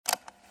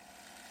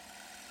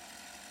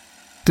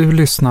Du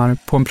lyssnar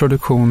på en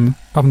produktion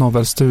av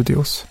Novel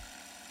Studios.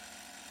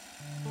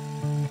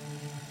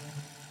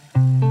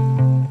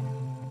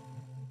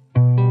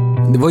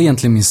 Det var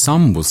egentligen min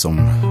sambo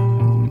som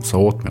sa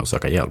åt mig att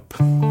söka hjälp.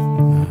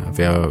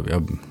 För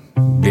jag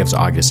blev så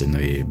aggressiv när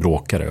vi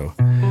bråkade. Och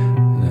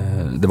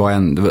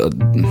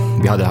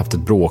vi hade haft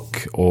ett bråk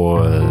och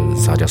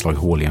så hade jag slagit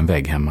hål i en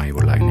vägg hemma i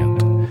vår lägenhet.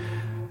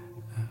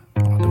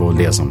 Det var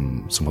det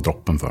som var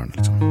droppen för henne.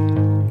 Liksom.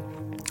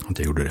 Att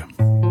jag gjorde det.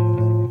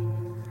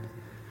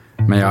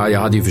 Men jag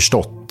hade ju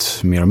förstått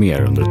mer och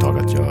mer under ett tag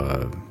att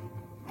jag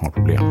har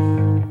problem.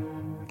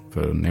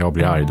 För när jag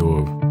blir arg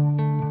då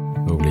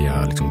blir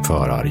jag liksom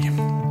för arg.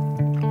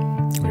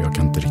 Och jag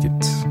kan inte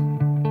riktigt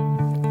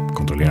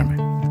kontrollera mig.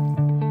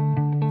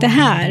 Det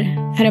här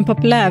är en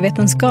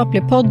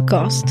populärvetenskaplig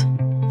podcast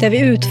där vi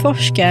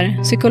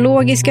utforskar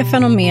psykologiska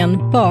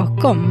fenomen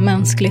bakom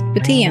mänskligt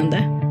beteende.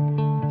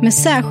 Med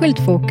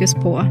särskilt fokus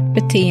på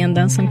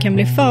beteenden som kan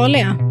bli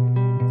farliga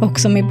och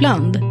som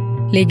ibland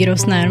ligger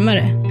oss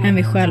närmare än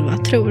vi själva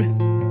tror.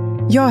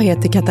 Jag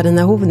heter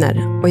Katarina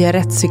Hovner och jag är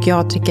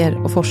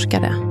rättspsykiatriker och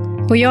forskare.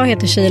 Och jag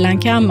heter Shilan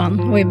Kamman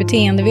och är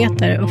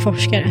beteendevetare och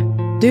forskare.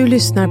 Du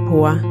lyssnar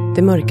på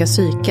Det mörka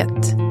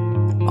psyket.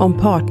 Om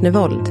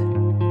partnervåld.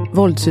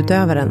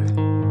 Våldsutövaren.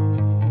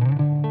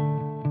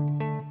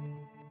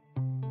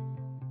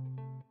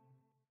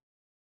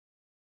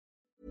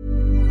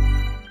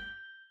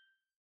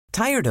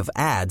 Tired of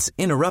ads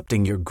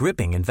interrupting your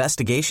gripping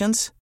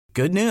investigations?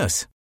 Good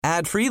news.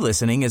 Ad-free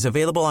listening is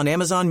available on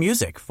Amazon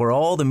Music for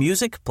all the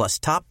music plus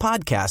top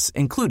podcasts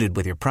included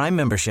with your Prime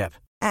membership.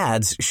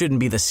 Ads shouldn't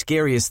be the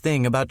scariest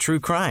thing about true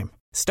crime.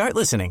 Start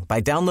listening by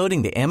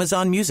downloading the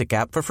Amazon Music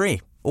app for free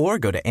or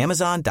go to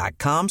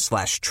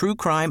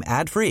amazon.com/truecrime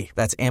ad-free.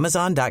 That's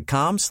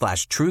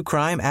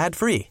amazon.com/truecrime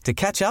ad-free to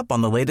catch up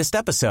on the latest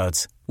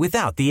episodes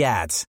without the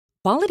ads.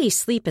 Quality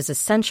sleep is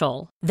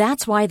essential.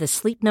 That's why the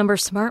Sleep Number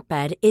Smart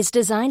Bed is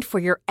designed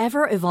for your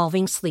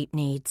ever-evolving sleep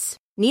needs.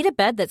 Need a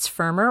bed that's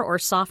firmer or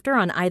softer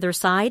on either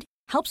side?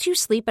 Helps you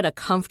sleep at a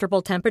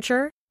comfortable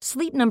temperature?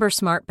 Sleep Number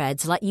Smart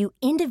Beds let you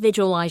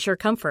individualize your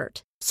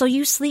comfort, so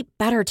you sleep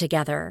better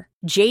together.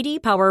 JD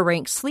Power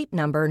ranks Sleep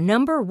Number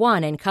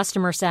 #1 in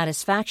customer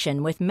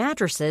satisfaction with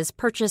mattresses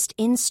purchased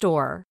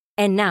in-store.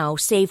 And now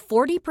save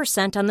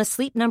 40% on the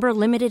Sleep Number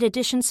Limited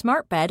Edition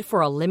Smart Bed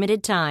for a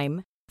limited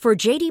time.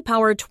 For JD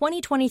Power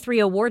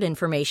 2023 award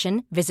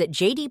information, visit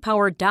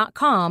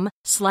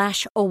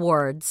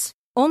jdpower.com/awards.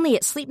 Only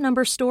at Sleep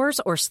Number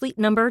stores or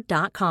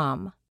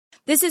sleepnumber.com.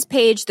 This is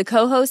Paige, the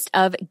co-host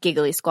of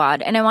Giggly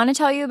Squad, and I want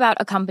to tell you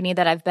about a company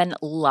that I've been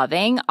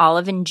loving,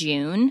 Olive &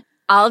 June.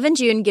 Olive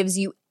 & June gives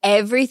you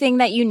everything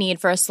that you need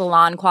for a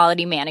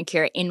salon-quality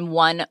manicure in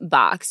one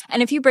box.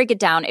 And if you break it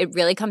down, it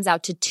really comes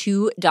out to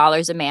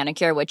 $2 a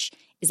manicure, which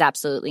is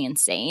absolutely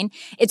insane.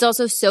 It's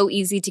also so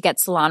easy to get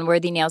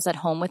salon-worthy nails at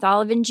home with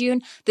Olive &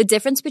 June. The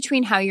difference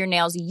between how your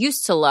nails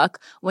used to look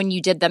when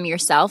you did them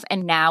yourself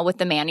and now with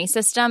the Mani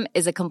system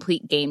is a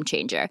complete game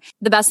changer.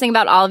 The best thing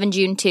about Olive &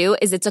 June too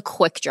is it's a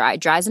quick dry.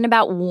 Dries in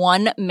about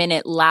 1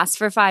 minute, lasts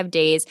for 5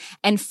 days,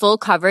 and full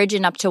coverage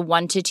in up to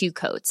 1 to 2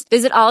 coats.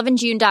 Visit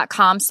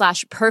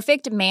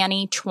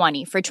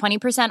oliveandjune.com/perfectmani20 for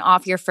 20%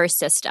 off your first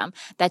system.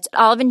 That's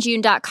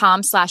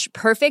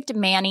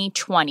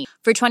oliveandjune.com/perfectmani20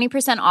 for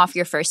 20% off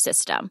your first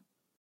system.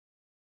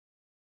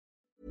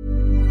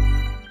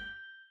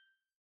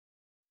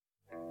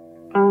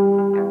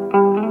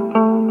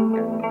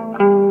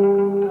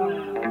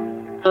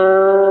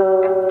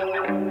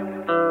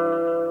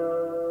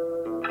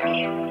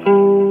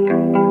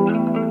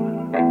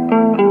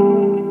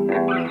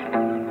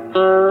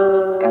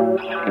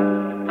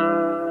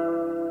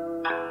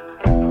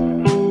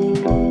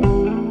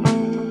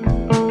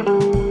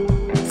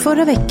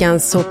 Förra veckan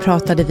så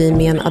pratade vi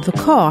med en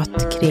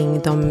advokat kring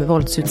de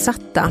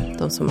våldsutsatta,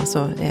 de som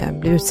alltså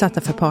blir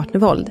utsatta för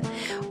partnervåld.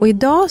 Och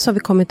idag så har vi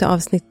kommit till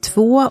avsnitt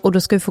 2 och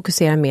då ska vi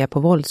fokusera mer på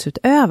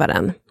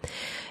våldsutövaren. Och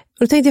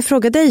då tänkte jag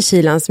fråga dig,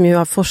 Shilan, som ju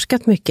har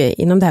forskat mycket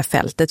inom det här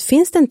fältet.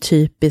 Finns det en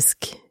typisk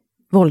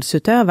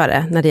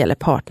våldsutövare när det gäller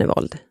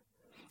partnervåld?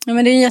 Ja,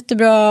 men det är en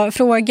jättebra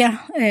fråga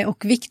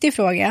och viktig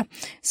fråga.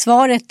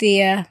 Svaret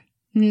är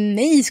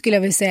nej, skulle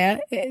jag vilja säga.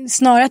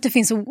 Snarare att det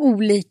finns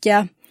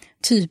olika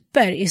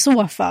typer i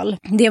så fall.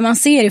 Det man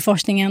ser i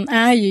forskningen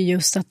är ju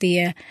just att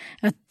det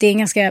är en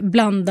ganska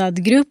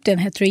blandad grupp, det är en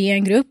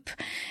heterogen grupp.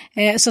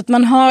 Så att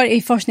man har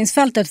i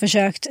forskningsfältet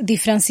försökt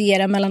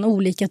differentiera mellan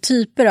olika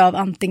typer av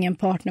antingen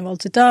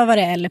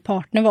partnervåldsutövare eller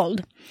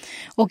partnervåld.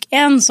 Och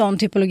en sån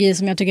typologi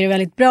som jag tycker är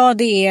väldigt bra,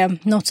 det är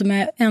något som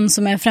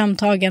är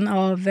framtagen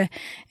av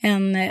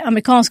en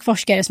amerikansk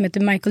forskare som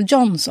heter Michael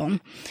Johnson.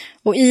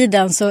 Och i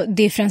den så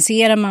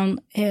differentierar man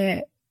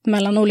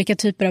mellan olika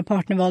typer av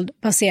partnervåld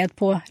baserat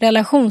på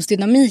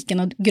relationsdynamiken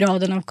och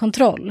graden av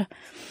kontroll.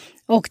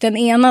 Och den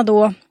ena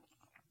då,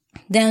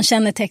 den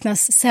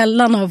kännetecknas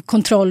sällan av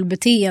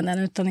kontrollbeteenden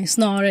utan är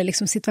snarare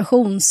liksom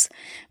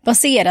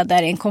situationsbaserad,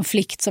 där det är en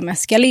konflikt som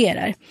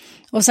eskalerar.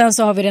 Och sen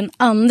så har vi den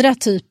andra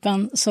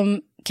typen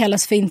som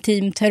kallas för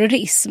intim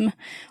terrorism.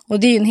 Och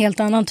det är ju en helt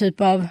annan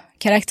typ av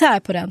karaktär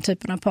på den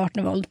typen av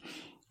partnervåld.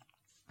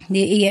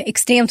 Det är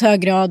extremt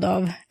hög grad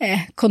av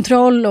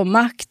kontroll och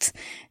makt.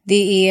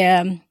 Det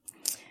är,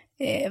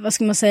 vad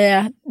ska man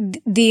säga,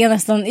 det är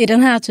nästan, i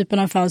den här typen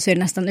av fall så är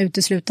det nästan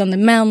uteslutande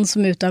män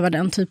som utövar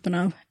den typen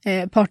av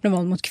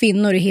partnervåld mot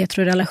kvinnor i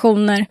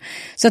heterorelationer.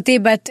 Så att det är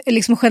bara ett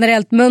liksom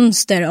generellt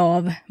mönster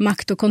av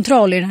makt och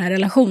kontroll i den här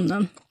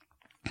relationen.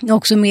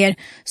 Också mer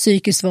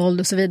psykiskt våld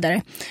och så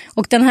vidare.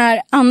 Och den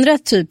här andra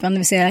typen, det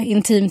vill säga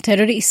intim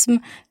terrorism,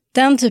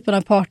 den typen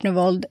av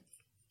partnervåld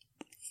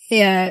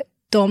är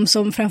de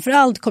som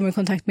framförallt kommer i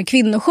kontakt med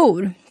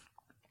kvinnojour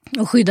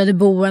och skyddade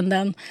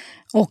boenden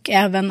och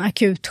även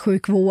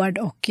akutsjukvård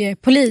och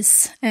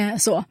polis.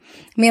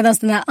 Medan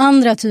den här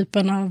andra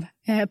typen av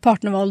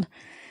partnervåld,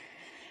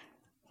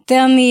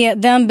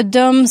 den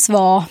bedöms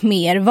vara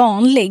mer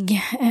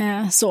vanlig.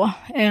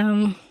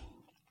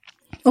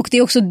 Och det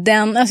är också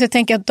alltså jag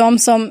tänker att de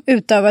som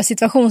utövar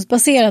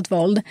situationsbaserat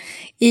våld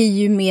är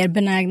ju mer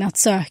benägna att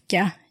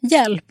söka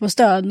hjälp och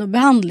stöd och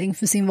behandling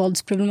för sin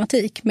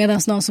våldsproblematik. Medan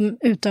de som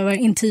utövar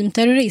intim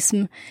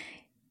terrorism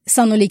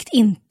sannolikt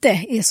inte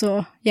är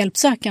så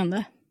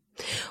hjälpsökande.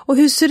 Och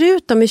hur ser det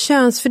ut då med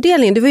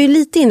könsfördelningen? Du var ju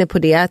lite inne på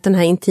det, att den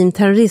här intim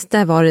terrorist,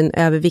 där var en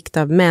övervikt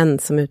av män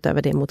som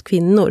utövar det mot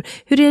kvinnor.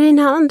 Hur är det i den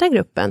här andra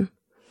gruppen?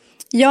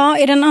 Ja,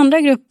 i den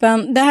andra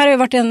gruppen, det här har ju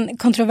varit en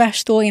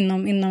kontrovers då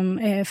inom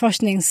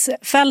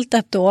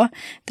forskningsfältet då,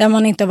 där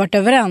man inte har varit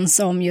överens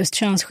om just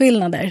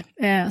könsskillnader.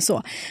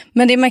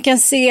 Men det man kan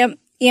se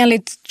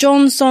enligt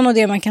Johnson och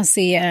det man kan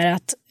se är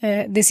att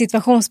det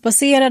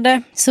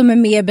situationsbaserade som är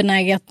mer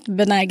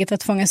benäget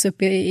att fångas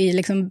upp i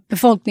liksom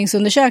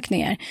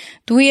befolkningsundersökningar,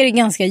 då är det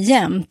ganska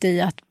jämnt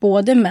i att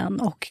både män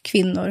och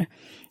kvinnor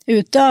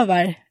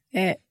utövar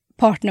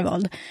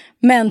partnervåld.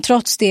 Men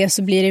trots det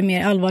så blir det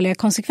mer allvarligare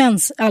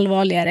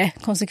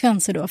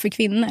konsekvenser då för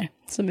kvinnor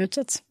som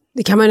utsätts.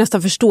 Det kan man ju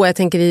nästan förstå. Jag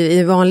tänker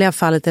i vanliga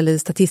fallet eller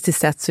statistiskt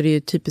sett så är det ju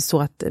typiskt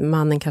så att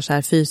mannen kanske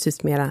är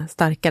fysiskt mera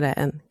starkare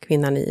än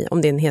kvinnan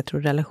om det är en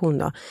heterorelation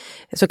då.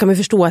 Så kan man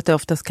förstå att det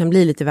oftast kan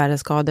bli lite värre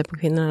skador på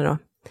kvinnorna då.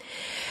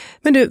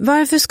 Men du,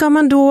 varför ska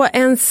man då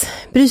ens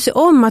bry sig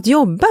om att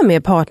jobba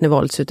med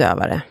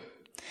partnervåldsutövare?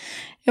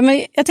 Ja,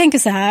 men jag tänker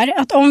så här,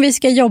 att om vi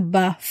ska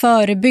jobba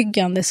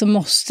förebyggande så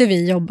måste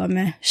vi jobba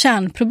med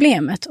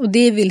kärnproblemet. Och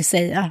det vill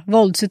säga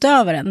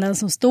våldsutövaren, den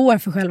som står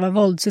för själva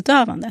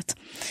våldsutövandet.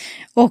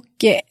 Och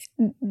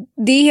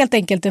det är helt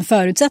enkelt en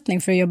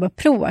förutsättning för att jobba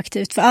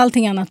proaktivt, för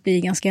allting annat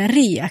blir ganska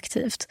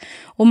reaktivt.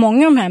 Och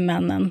många av de här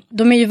männen,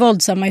 de är ju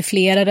våldsamma i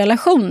flera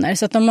relationer,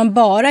 så att om man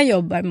bara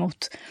jobbar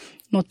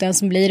mot den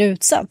som blir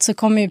utsatt så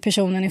kommer ju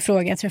personen i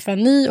fråga träffa en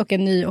ny och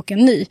en ny och en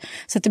ny.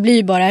 Så att det blir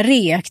ju bara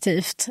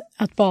reaktivt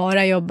att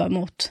bara jobba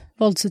mot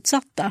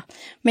våldsutsatta.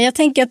 Men jag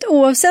tänker att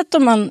oavsett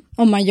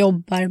om man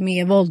jobbar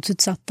med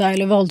våldsutsatta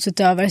eller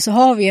våldsutövare så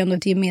har vi ändå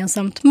ett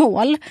gemensamt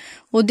mål.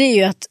 Och det är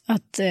ju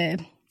att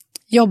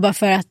jobba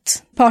för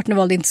att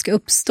partnervåld inte ska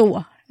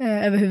uppstå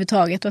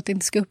överhuvudtaget och att det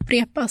inte ska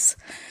upprepas.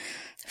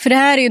 För det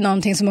här är ju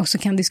någonting som också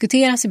kan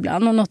diskuteras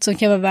ibland, och något som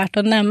kan vara värt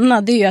att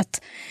nämna, det är ju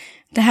att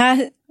det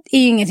här är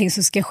ju ingenting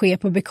som ska ske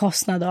på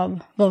bekostnad av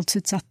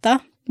våldsutsatta.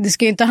 Det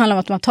ska ju inte handla om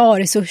att man tar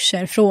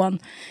resurser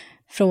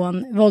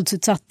från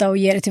våldsutsatta och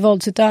ger det till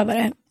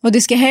våldsutövare. Och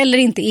det ska heller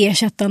inte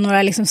ersätta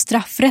några liksom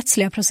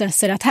straffrättsliga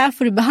processer. Att här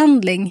får du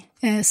behandling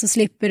så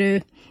slipper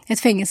du ett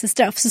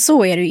fängelsestraff.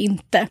 Så är det ju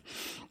inte.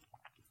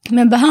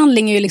 Men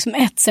behandling är ju liksom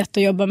ett sätt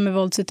att jobba med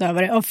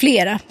våldsutövare av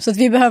flera. Så att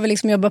vi behöver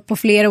liksom jobba på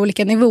flera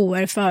olika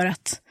nivåer för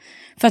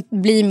att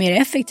bli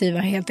mer effektiva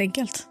helt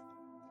enkelt.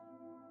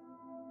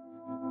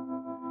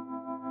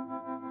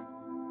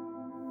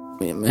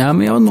 Ja,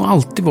 men jag har nog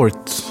alltid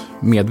varit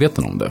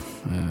medveten om det.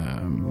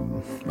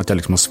 Att jag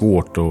liksom har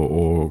svårt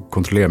att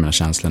kontrollera mina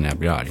känslor när jag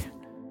blir arg.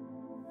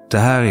 Det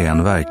här är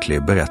en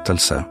verklig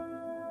berättelse.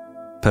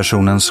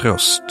 Personens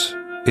röst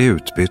är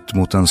utbytt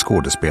mot en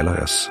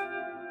skådespelares.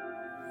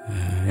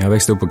 Jag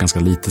växte upp på ett ganska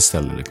litet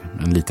ställe,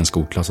 en liten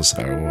skolklass och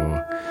sådär. Och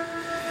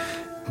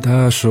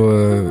där så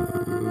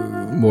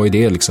var ju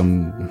det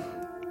liksom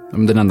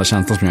den enda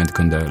känslan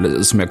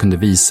som jag kunde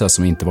visa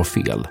som inte var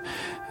fel.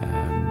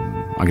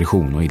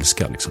 Aggression och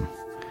ilska liksom.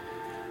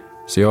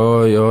 Så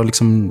jag har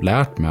liksom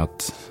lärt mig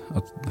att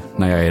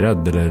när jag är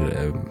rädd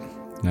eller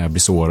när jag blir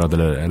sårad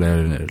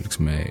eller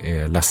liksom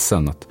är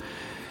ledsen, att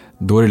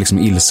då är det liksom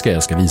ilska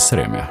jag ska visa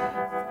det med.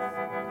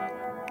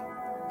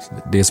 Så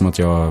det är som att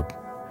jag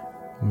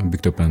har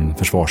byggt upp en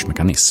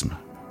försvarsmekanism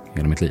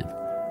hela mitt liv.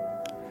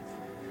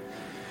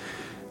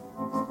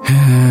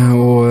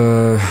 Och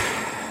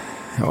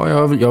ja,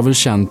 jag har väl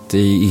känt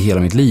i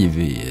hela mitt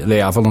liv, eller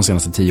i alla fall de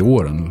senaste 10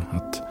 åren,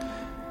 att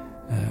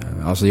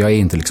alltså jag är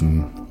inte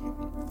liksom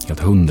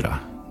helt 100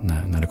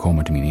 när det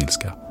kommer till min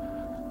ilska.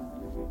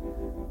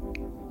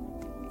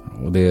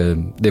 Och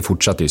det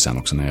fortsatte ju sen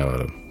också när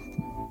jag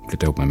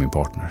flyttade ihop med min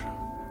partner.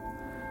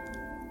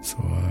 Så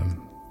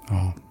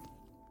ja.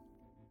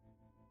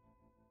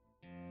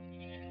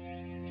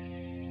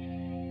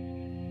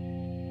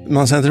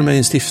 Manscentrum är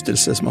en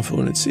stiftelse som har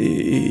funnits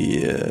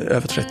i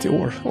över 30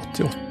 år.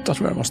 88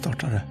 tror jag man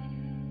startade.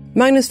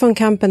 Magnus von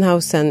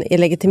Kampenhausen är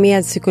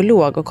legitimerad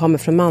psykolog och kommer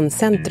från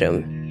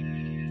Manscentrum.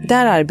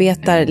 Där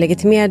arbetar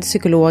legitimerade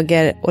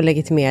psykologer och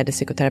legitimerade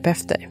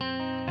psykoterapeuter.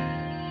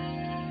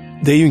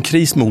 Det är ju en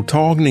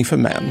krismottagning för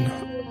män.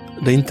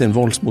 Det är inte en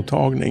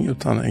våldsmottagning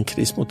utan en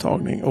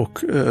krismottagning. Och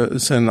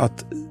sen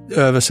att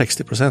över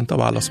 60%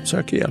 av alla som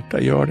söker hjälp där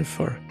gör det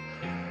för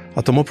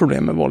att de har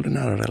problem med våld i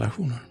nära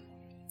relationer.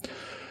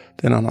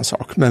 Det är en annan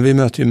sak. Men vi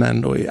möter ju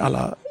män då i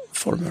alla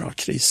former av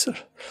kriser.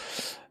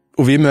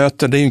 Och det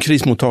är ju en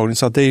krismottagning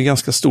så att det är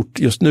ganska stort.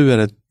 Just nu är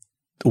det ett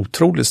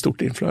otroligt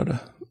stort inflöde.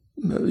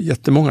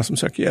 Jättemånga som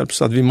söker hjälp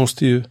så att vi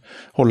måste ju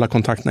hålla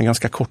kontakterna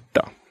ganska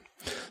korta.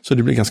 Så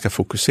det blir ganska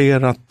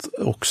fokuserat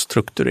och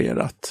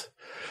strukturerat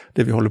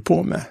det vi håller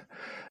på med.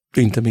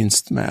 Inte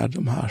minst med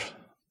de här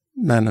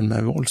männen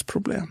med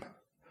våldsproblem.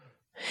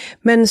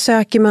 Men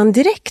söker man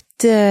direkt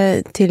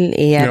till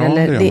er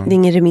eller det är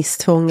ingen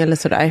remisstvång eller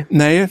sådär?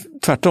 Nej,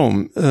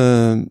 tvärtom.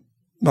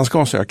 Man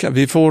ska söka.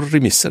 Vi får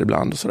remisser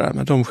ibland och sådär,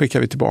 men de skickar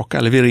vi tillbaka.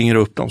 Eller vi ringer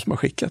upp de som har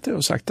skickat det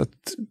och sagt att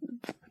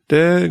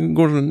det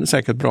går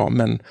säkert bra,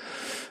 men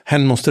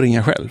hen måste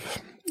ringa själv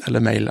eller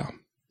mejla.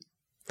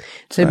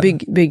 Så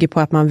det bygger på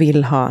att man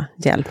vill ha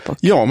hjälp?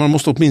 Ja, man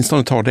måste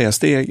åtminstone ta det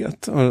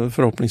steget.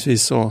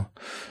 Förhoppningsvis så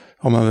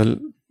har man väl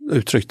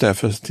uttryckt det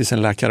till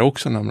sin läkare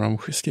också när de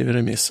skriver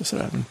remiss och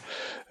sådär.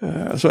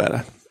 Så är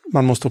det.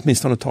 Man måste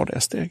åtminstone ta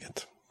det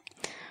steget.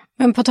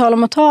 Men på tal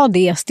om att ta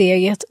det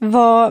steget,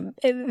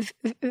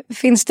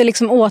 finns det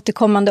liksom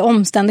återkommande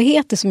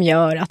omständigheter som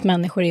gör att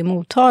människor är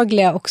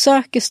mottagliga och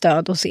söker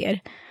stöd hos er?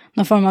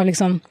 Någon form av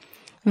liksom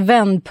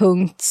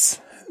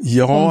vändpunkts...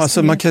 Ja,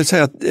 alltså man kan ju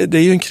säga att det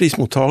är ju en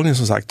krismottagning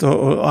som sagt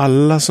och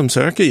alla som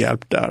söker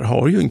hjälp där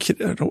har ju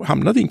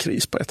hamnat i en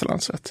kris på ett eller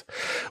annat sätt.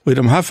 Och i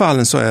de här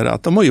fallen så är det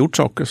att de har gjort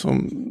saker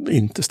som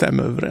inte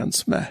stämmer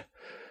överens med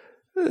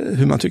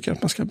hur man tycker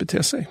att man ska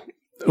bete sig.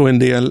 Och en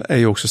del är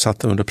ju också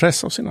satta under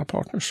press av sina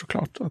partners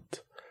såklart. Att,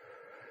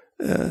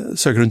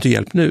 söker du inte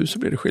hjälp nu så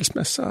blir det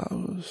skilsmässa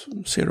och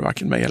ser du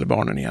varken mig eller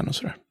barnen igen och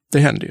sådär. Det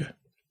händer ju.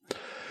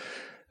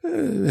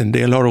 En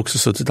del har också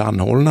suttit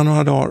anhållna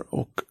några dagar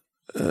och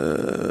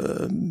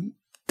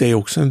det är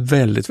också en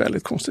väldigt,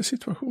 väldigt konstig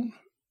situation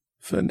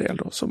för en del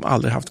då, som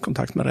aldrig haft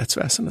kontakt med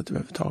rättsväsendet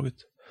överhuvudtaget.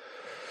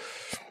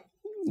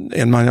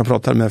 En man jag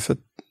pratade med för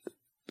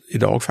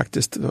idag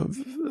faktiskt,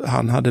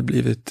 han hade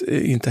blivit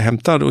inte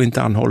hämtad och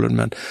inte anhållen,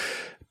 men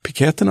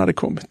piketen hade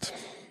kommit.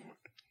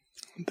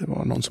 Det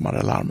var någon som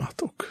hade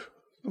larmat och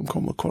de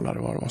kom och kollade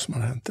vad som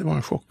hade hänt. Det var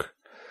en chock.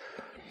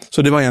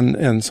 Så det var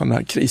en sån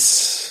här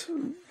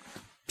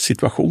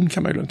krissituation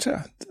kan man ju lugnt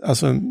säga.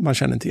 Alltså man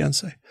känner inte igen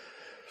sig.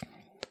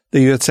 Det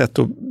är ju ett sätt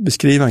att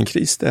beskriva en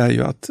kris. Det är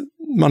ju att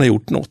man har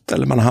gjort något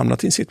eller man har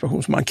hamnat i en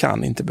situation som man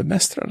kan inte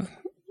bemästra den.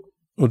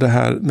 Och det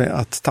här med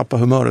att tappa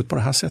humöret på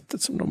det här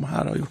sättet som de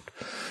här har gjort,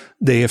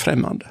 det är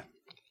främmande.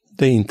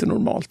 Det är inte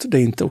normalt, det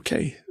är inte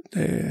okej. Det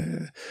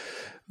är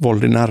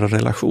våld i nära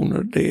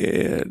relationer,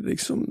 det är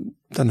liksom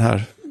den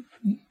här,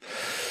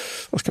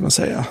 vad ska man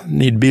säga,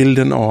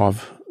 nidbilden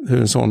av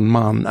hur en sån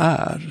man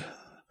är.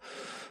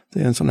 Det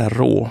är en sån här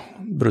rå,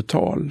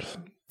 brutal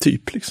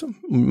typ liksom.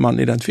 Man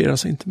identifierar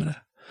sig inte med det.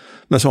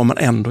 Men så har man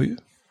ändå ju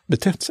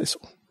betett sig så.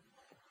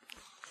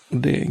 Och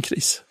det är en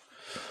kris.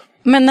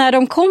 Men när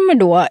de kommer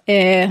då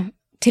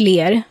till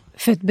er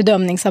för ett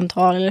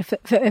bedömningssamtal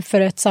eller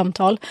för ett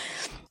samtal,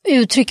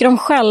 uttrycker de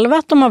själva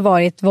att de har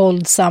varit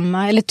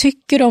våldsamma eller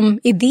tycker de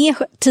i det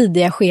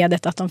tidiga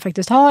skedet att de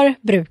faktiskt har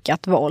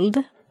brukat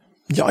våld?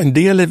 Ja, en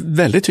del är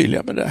väldigt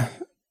tydliga med det.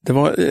 Det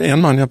var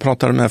en man jag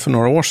pratade med för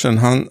några år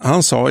sedan.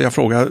 Han sa, jag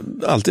frågar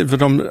alltid, för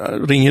de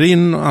ringer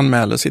in och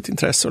anmäler sitt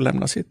intresse och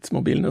lämnar sitt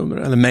mobilnummer,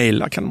 eller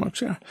mejla kan man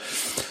också göra.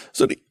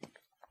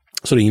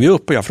 Så ringer vi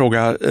upp och jag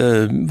frågar,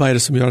 vad är det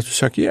som gör att du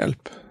söker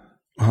hjälp?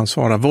 Och han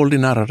svarar, våld i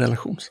nära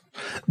relation.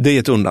 Det är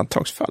ett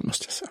undantagsfall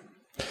måste jag säga.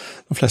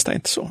 De flesta är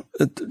inte så.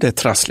 Det är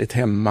trassligt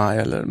hemma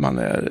eller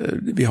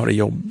vi har det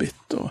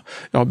jobbigt och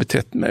jag har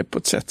betett mig på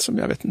ett sätt som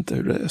jag vet inte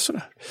hur det är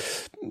sådär.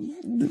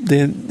 Det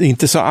är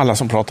inte så alla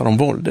som pratar om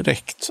våld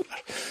direkt sådär.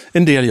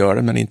 En del gör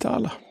det men inte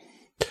alla.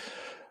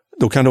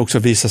 Då kan det också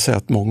visa sig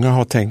att många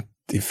har tänkt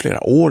i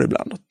flera år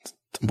ibland att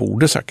de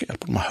borde söka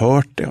hjälp. De har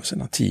hört det av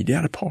sina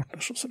tidigare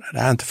partners och sådär. Det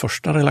är inte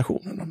första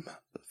relationen de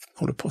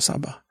håller på att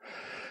sabba.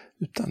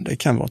 Utan det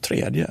kan vara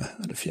tredje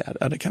eller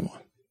fjärde, det kan vara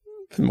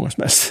hur många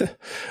som helst.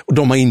 Och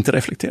de har inte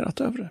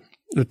reflekterat över det.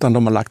 Utan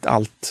de har lagt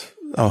allt,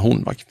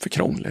 hon var för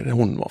krånglig,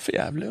 hon var för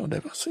jävlig och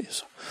det var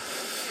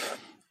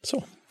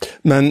så.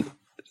 Men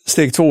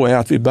steg 2 är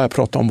att vi börjar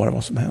prata om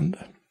vad som hände.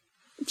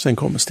 Sen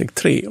kommer steg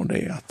 3 och det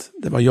är att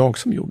det var jag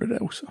som gjorde det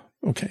också.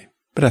 Okej,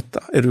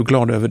 berätta. Är du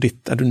glad över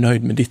är du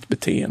nöjd med ditt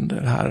beteende?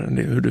 Det här,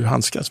 hur du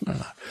handskas med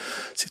den här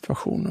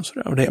situationen och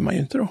sådär. Och det är man ju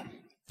inte då.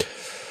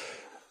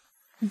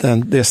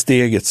 Det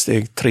steget,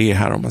 steg 3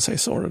 här om man säger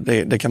så,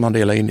 det kan man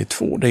dela in i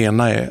 2. Det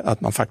ena är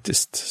att man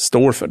faktiskt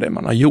står för det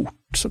man har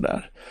gjort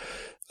sådär.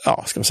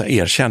 Ja, ska man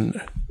säga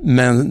erkänner.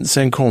 Men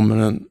sen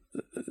kommer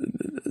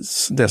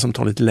det som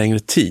tar lite längre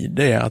tid,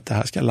 det är att det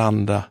här ska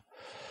landa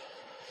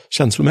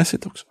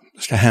känslomässigt också.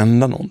 Det ska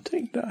hända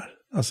någonting där.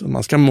 Alltså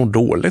man ska må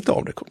dåligt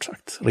av det kort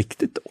sagt,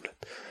 riktigt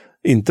dåligt.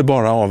 Inte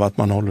bara av att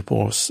man håller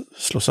på att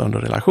slå sönder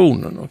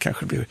relationen och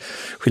kanske blir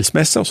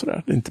skilsmässa och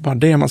sådär. Det är inte bara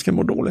det man ska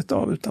må dåligt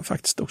av, utan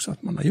faktiskt också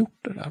att man har gjort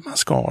det där. Man har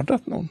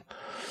skadat någon.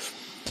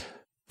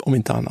 Om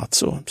inte annat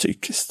så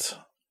psykiskt.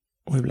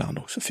 Och ibland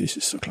också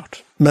fysiskt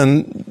såklart.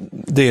 Men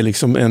det är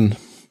liksom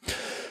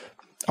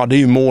det är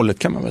ju målet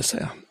kan man väl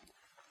säga.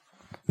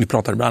 Vi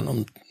pratar ibland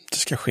om att det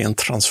ska ske en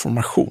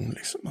transformation.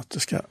 Liksom. Att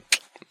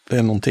det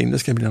är någonting, det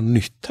ska bli något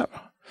nytt här.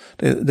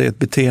 Det är ett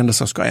beteende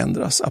som ska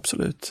ändras,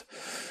 absolut.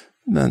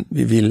 Men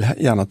vi vill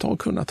gärna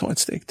kunna ta ett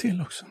steg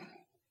till också.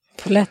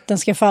 Polletten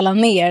ska falla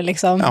ner,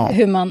 liksom, ja.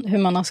 hur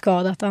man har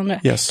skadat andra.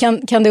 Yes.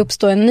 Kan det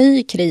uppstå en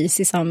ny kris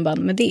i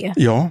samband med det?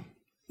 Ja,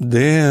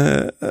 det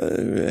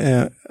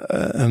är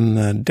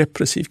en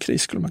depressiv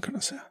kris skulle man kunna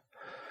säga.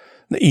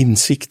 När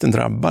insikten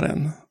drabbar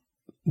en.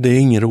 Det är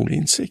ingen rolig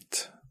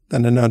insikt.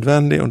 Den är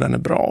nödvändig och den är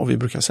bra, och vi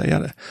brukar säga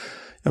det.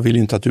 Jag vill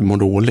inte att du mår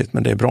dåligt,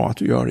 men det är bra att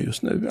du gör det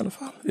just nu i alla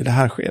fall. I det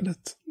här skedet.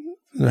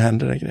 Nu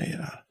händer det grejer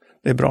här.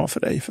 Det är bra för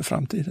dig för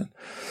framtiden.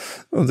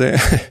 Och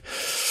det,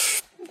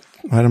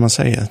 vad är det man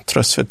säger?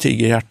 Tröst för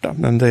tigerhjärta.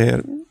 Men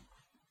det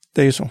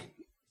är ju så.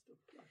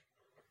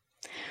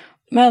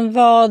 Men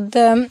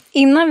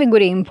innan vi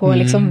går in på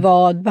liksom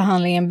vad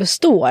behandlingen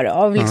består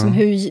av, liksom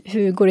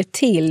hur går det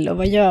till och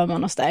vad gör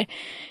man och så där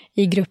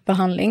i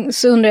gruppbehandling,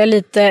 så undrar jag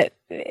lite,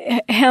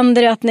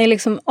 händer det att ni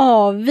liksom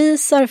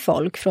avvisar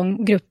folk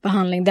från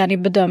gruppbehandling där ni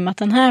bedömer att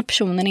den här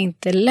personen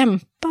inte är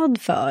lämpad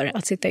för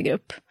att sitta i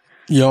grupp?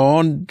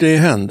 Ja, det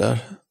händer.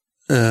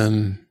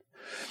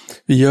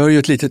 Vi gör ju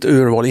ett litet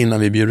urval innan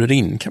vi bjuder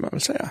in, kan man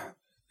väl säga.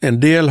 En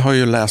del har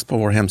ju läst på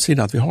vår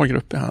hemsida att vi har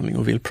gruppbehandling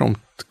och vill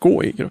prompt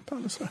gå i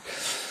gruppbehandling.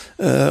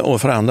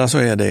 Och för andra så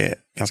är det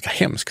ganska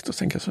hemskt att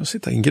tänka sig att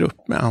sitta i en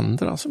grupp med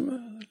andra som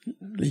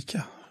är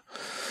lika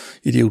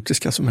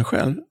idiotiska som en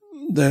själv.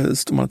 Det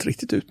står man inte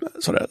riktigt ut med.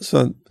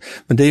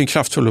 Men det är ju en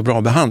kraftfull och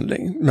bra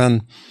behandling.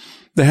 Men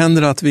det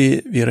händer att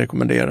vi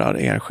rekommenderar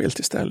enskilt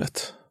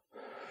istället.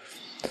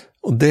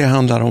 Och det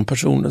handlar om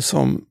personer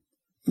som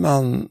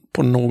man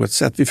på något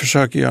sätt, vi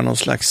försöker göra någon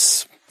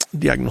slags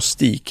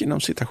diagnostik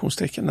inom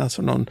citationstecken,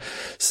 alltså någon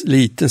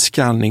liten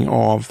skanning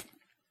av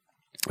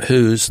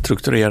hur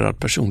strukturerad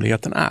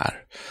personligheten är.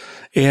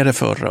 Är det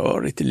för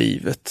rörigt i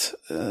livet,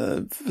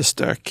 för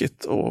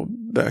stökigt och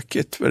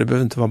bökigt? Det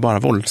behöver inte vara bara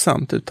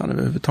våldsamt, utan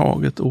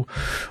överhuvudtaget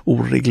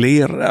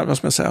oreglerat, vad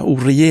ska man säga,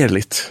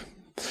 oregerligt.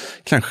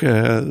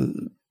 Kanske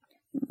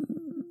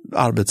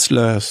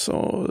arbetslös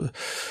och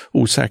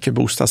osäker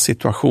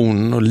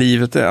bostadssituation, och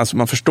livet är, alltså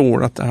man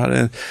förstår att det här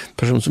är en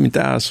person som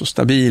inte är så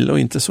stabil och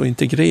inte så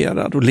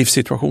integrerad, och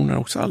livssituationen är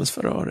också alldeles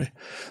för rörig.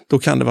 Då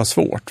kan det vara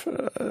svårt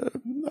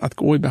att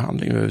gå i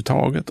behandling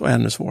överhuvudtaget, och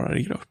ännu svårare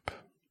i grupp.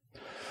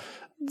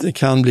 Det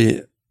kan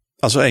bli,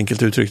 alltså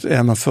enkelt uttryckt,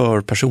 är man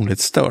för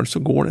personlighetsstörd så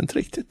går det inte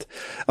riktigt.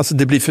 Alltså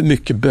det blir för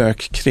mycket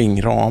bök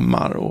kring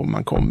ramar, och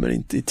man kommer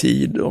inte i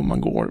tid, och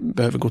man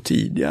behöver gå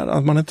tidigare.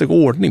 Att man inte går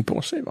ordning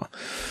på sig. Va?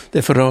 Det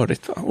är för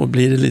rörigt. Va? Och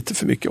blir det lite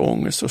för mycket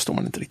ångest så står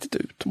man inte riktigt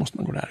ut. Då måste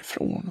man gå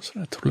därifrån. Och så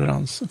där.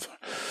 Toleransen för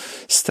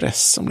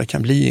stress som det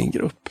kan bli i en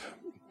grupp.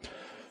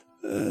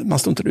 Man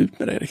står inte ut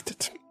med det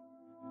riktigt.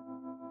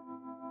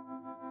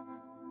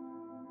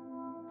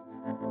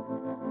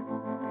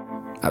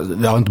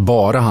 Det har inte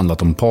bara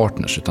handlat om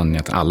partners, utan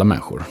alla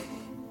människor.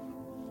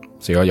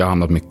 Så jag har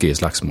hamnat mycket i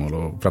slagsmål,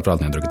 och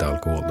framförallt när jag druckit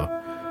alkohol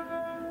då.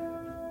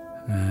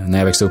 När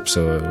jag växte upp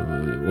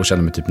och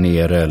kände mig typ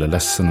nere eller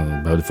ledsen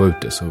och behövde få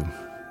ut det, så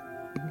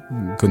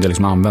kunde jag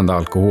liksom använda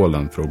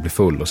alkoholen för att bli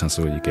full, och sen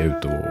så gick jag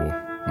ut och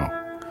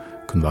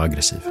kunde vara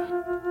aggressiv.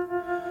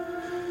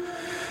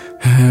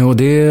 Och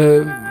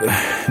det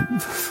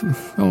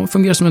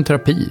fungerar som en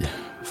terapi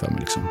för mig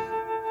liksom.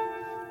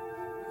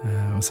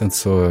 Och sen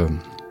så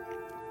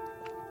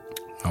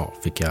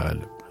fick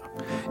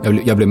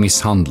jag blev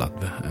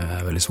misshandlad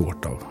väldigt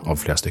svårt av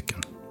flera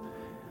stycken.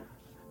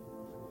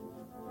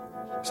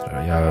 Så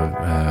där,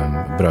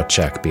 jag bröt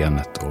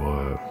käkbenet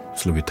och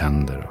slog ut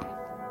tänder.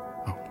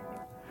 Och,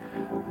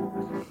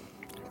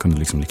 kunde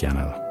liksom lika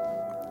gärna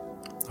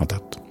ha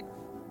dött.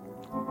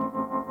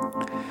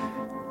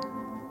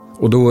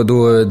 Och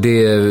då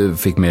det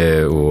fick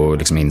mig att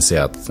liksom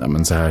inse att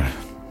så här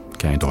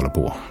kan jag inte hålla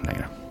på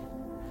längre.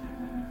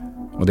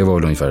 Och det var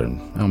väl ungefär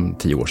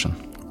 10 år sedan.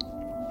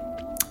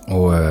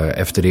 Och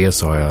efter det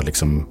så har jag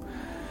liksom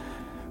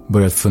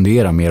börjat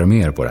fundera mer och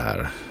mer på det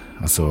här.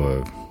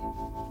 Alltså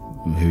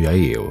hur jag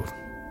är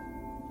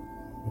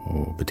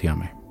och beter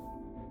mig.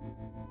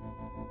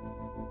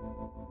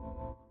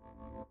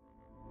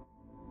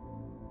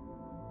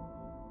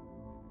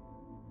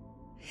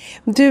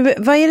 Du,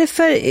 vad är det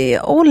för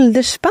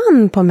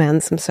åldersspann på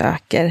män som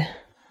söker?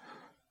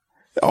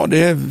 Ja,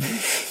 det är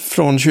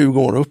från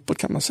 20 år uppåt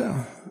kan man säga.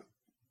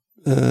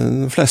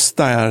 De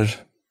flesta är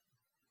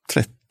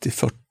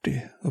 30-40,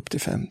 upp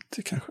till 50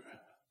 kanske.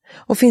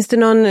 Och finns det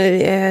någon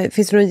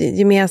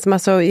gemensam,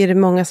 alltså är det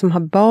många som har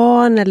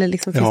barn eller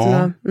liksom finns det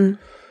någon?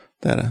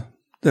 Det är det.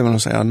 Det vill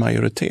nog säga en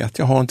majoritet.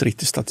 Jag har inte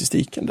riktigt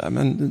statistiken där,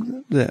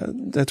 men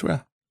det tror jag.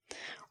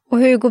 Och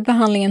hur går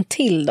behandlingen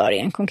till då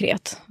rent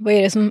konkret? Vad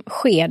är det som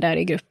sker där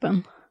i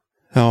gruppen?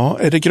 Ja,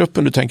 är det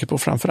gruppen du tänker på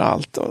framför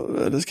allt?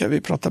 Eller ska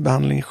vi prata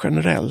behandling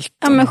generellt?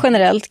 Ja, men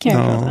generellt kan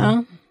jag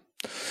prata.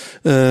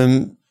 Ja.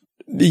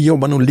 Vi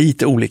jobbar nog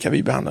lite olika,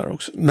 vi behandlar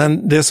också.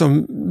 Men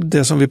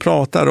det som vi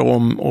pratar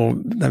om, och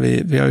när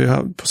vi har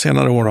ju på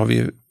senare år har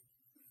vi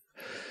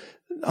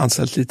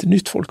anställt lite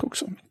nytt folk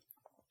också.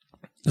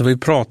 När vi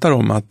pratar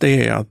om att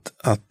det är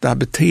att det här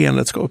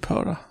beteendet ska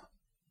upphöra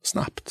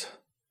snabbt.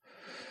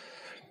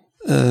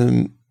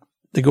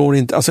 Det går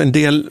inte, alltså en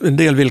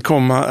del vill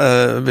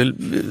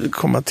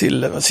komma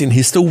till sin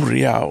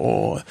historia,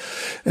 och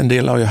en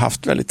del har ju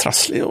haft väldigt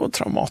trasslig och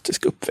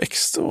traumatisk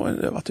uppväxt och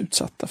varit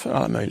utsatta för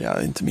alla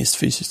möjliga, inte minst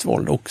fysiskt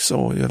våld också,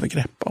 och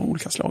övergrepp av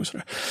olika slag. Så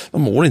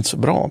de mår inte så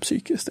bra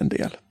psykiskt, en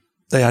del.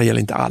 Det här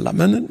gäller inte alla,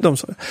 men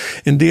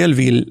en del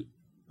vill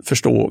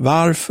förstå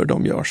varför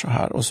de gör så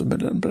här, och så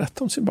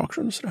berätta om sin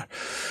bakgrund och sådär.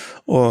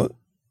 Och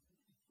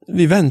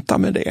vi väntar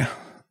med det.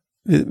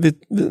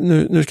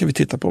 Nu ska vi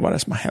titta på vad det är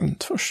som har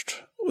hänt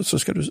först. Och så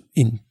ska du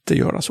inte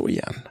göra så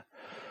igen.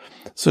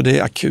 Så det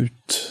är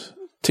akut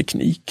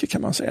teknik,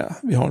 kan man säga.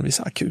 Vi har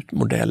vissa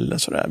akutmodeller,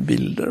 sådär,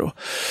 bilder och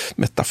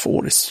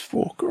metaforiskt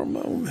språk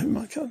om hur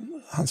man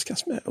kan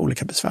handskas med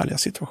olika besvärliga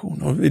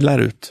situationer. Och vi lär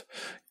ut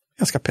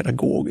ganska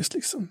pedagogiskt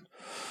liksom.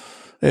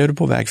 Är du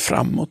på väg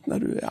framåt när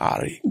du är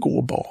arg,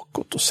 gå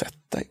bakåt och sätt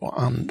dig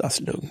och andas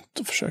lugnt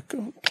och försöka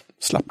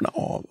slappna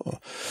av.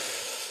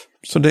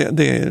 Så det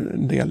är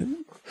en del.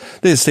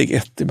 Det är steg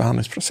 1 i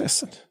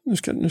behandlingsprocessen.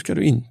 Nu ska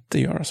du inte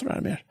göra så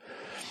där mer.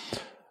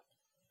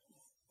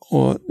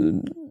 Och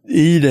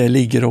i det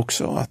ligger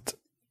också att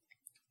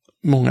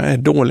många är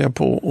dåliga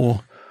på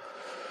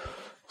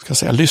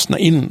att lyssna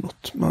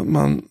inåt.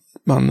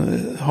 Man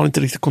har inte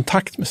riktigt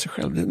kontakt med sig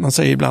själv. Man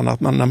säger ibland att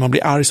när man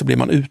blir arg så blir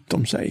man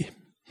utom sig.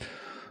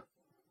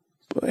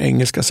 På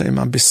engelska säger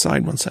man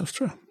beside oneself,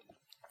 tror jag.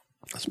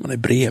 Alltså man är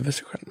bredvid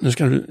sig själv.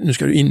 Nu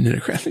ska du in i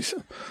dig själv. Liksom.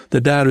 Det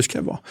är där du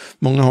ska vara.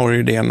 Många har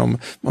idén om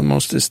man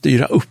måste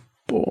styra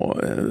upp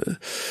och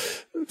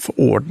få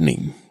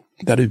ordning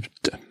där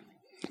ute.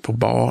 På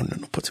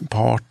barnen och på sin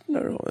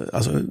partner.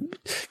 Alltså,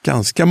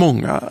 ganska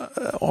många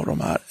av de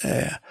här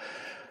är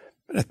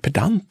rätt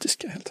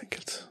pedantiska helt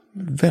enkelt.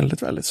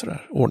 Väldigt, väldigt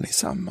sådär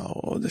ordningsamma,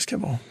 och det ska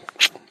vara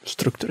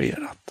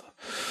strukturerat.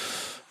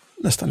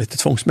 Nästan lite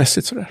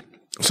tvångsmässigt sådär.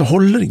 Och så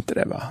håller inte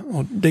det, va?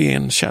 Och det är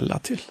en källa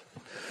till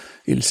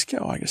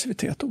ilska och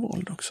aggressivitet och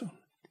våld också.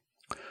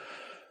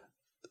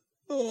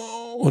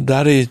 Och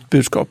där är ett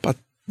budskap att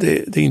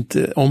det är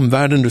inte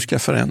omvärlden du ska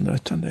förändra,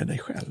 utan det är dig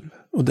själv.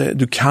 Och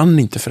du kan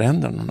inte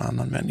förändra någon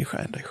annan människa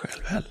än dig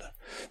själv heller.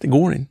 Det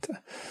går inte.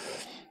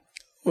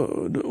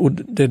 Och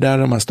det är där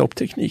de här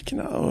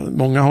stoppteknikerna. Och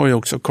många har ju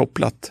också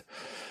kopplat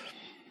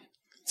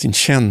sin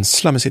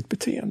känsla med sitt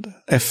beteende.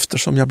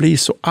 Eftersom jag blir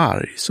så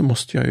arg så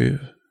måste jag ju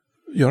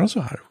göra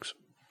så här också.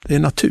 Det är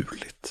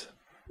naturligt.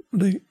 Och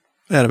det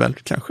är det väl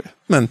kanske.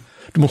 Men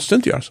du måste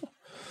inte göra så.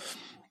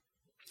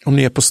 Om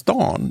ni är på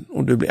stan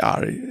och du blir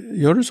arg,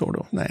 gör du så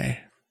då?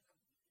 Nej.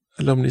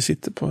 Eller om ni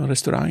sitter på en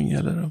restaurang,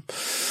 eller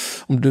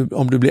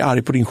om du blir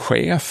arg på din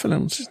chef eller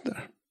något sånt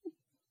där.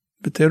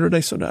 Beter du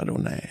dig så där då?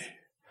 Nej.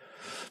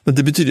 Men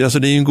det betyder, alltså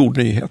det är ju en god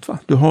nyhet, va?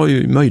 Du har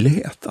ju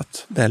möjlighet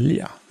att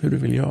välja hur du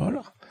vill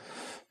göra.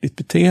 Ditt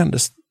beteende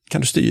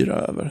kan du styra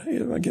över.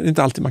 Det är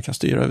inte alltid man kan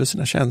styra över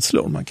sina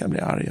känslor. Man kan bli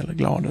arg eller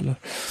glad eller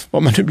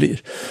vad man nu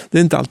blir. Det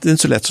är inte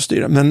så lätt att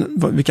styra.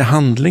 Men vilka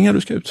handlingar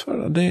du ska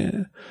utföra,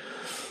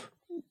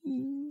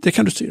 det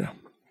kan du styra.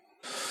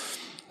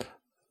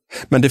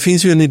 Men det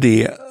finns ju en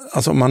idé,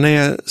 alltså man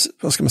är,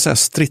 vad ska man säga,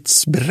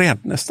 stridsberedd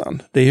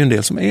nästan. Det är ju en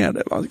del som är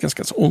det, va?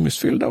 Ganska så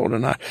ångestfyllda, och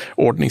den här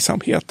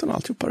ordningsamheten och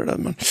alltihopa det där.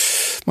 Men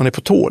man är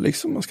på tå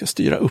liksom, man ska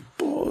styra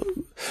upp och...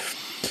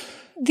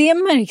 Det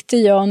märkte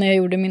jag när jag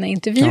gjorde mina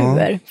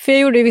intervjuer. Ja. För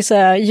jag gjorde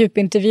vissa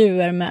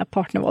djupintervjuer med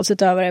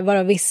partnervåldsutövare,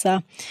 varav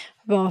vissa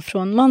var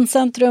från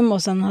Manscentrum,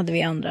 och sen hade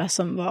vi andra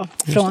som var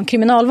från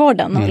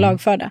kriminalvården och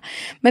lagförda.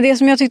 Men det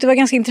som jag tyckte var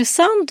ganska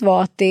intressant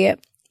var att det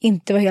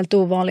inte var helt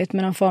ovanligt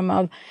med någon form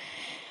av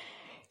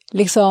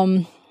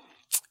liksom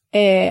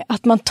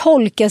att man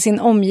tolkar sin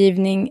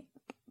omgivning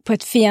på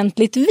ett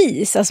fientligt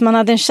vis. Alltså man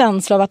hade en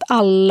känsla av att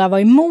alla var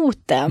emot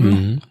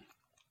den.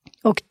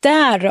 Och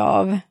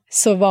därav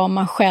så var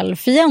man själv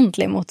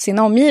fientlig mot sin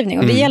omgivning.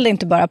 Och det gällde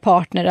inte bara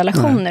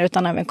partnerrelationer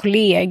utan även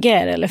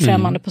kollegor eller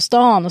främmande på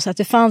stan. Och så att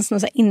det fanns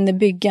något så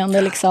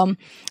innebyggande liksom,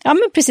 ja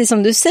men precis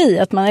som du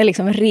säger, att man är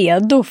liksom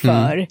redo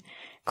för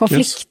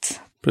konflikt. Yes.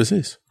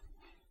 Precis.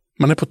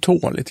 Man är på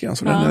tå lite grann,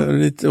 så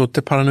lite åt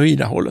det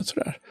paranoida hållet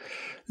sådär.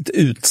 Lite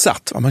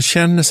utsatt, va? Man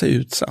känner sig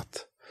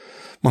utsatt.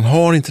 Man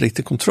har inte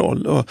riktigt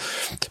kontroll, och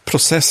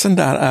processen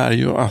där är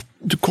ju att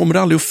du kommer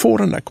aldrig att få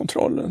den där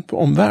kontrollen på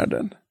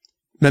omvärlden.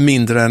 Med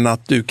mindre än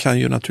att du kan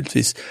ju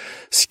naturligtvis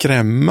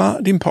skrämma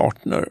din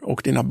partner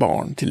och dina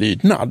barn till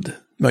lydnad,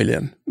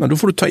 möjligen. Men då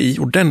får du ta i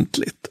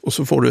ordentligt, och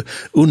så får du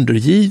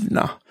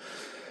undergivna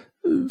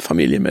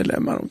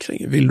familjemedlemmar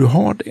omkring. Vill du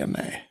ha det?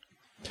 Nej,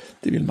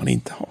 det vill man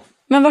inte ha.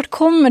 Men vart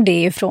kommer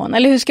det ifrån?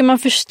 Eller hur ska man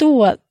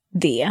förstå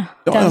det.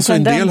 Ja, alltså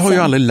en del har ju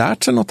aldrig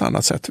lärt sig något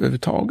annat sätt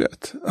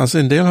överhuvudtaget. Alltså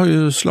en del har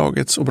ju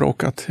slagits och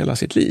bråkat hela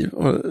sitt liv.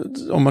 Och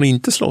om man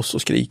inte slåss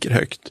och skriker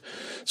högt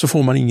så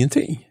får man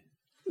ingenting.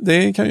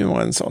 Det kan ju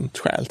vara en sån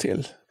skäl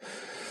till.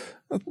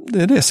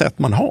 Det är det sätt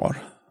man har.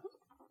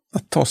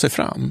 Att ta sig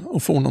fram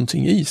och få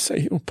någonting i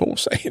sig och på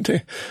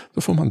sig.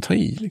 Då får man ta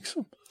i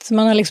liksom. Så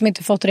man har liksom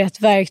inte fått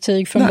rätt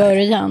verktyg från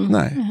början?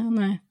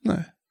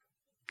 Nej.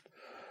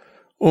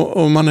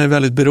 Och man är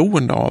väldigt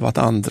beroende av att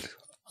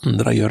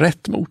andra gör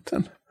rätt mot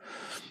en.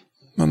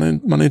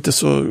 Man är inte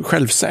så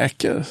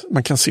självsäker.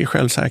 Man kan se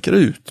självsäker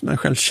ut, men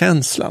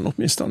självkänslan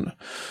åtminstone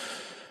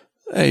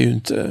är ju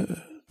inte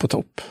på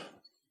topp.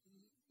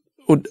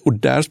 Och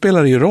där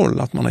spelar det ju roll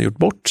att man har gjort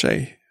bort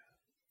sig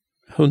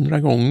 100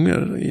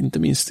 gånger, inte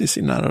minst i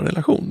sin nära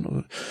relation.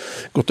 Och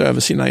gått över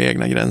sina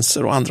egna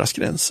gränser och andras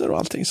gränser och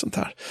allting sånt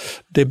här.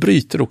 Det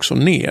bryter också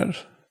ner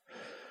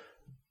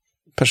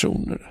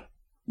personer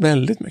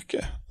väldigt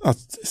mycket.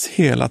 Att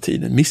hela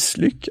tiden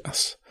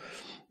misslyckas.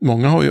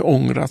 Många har ju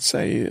ångrat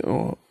sig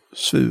och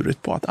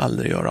svurit på att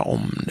aldrig göra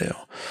om det.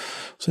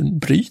 Och sen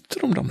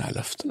bryter de här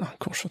löftena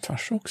kors och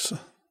tvärs också.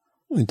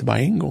 Och inte bara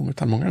en gång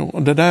utan många gånger.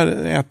 Och det där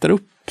äter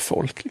upp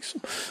folk.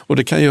 Liksom. Och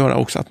det kan göra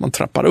också att man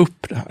trappar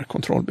upp det här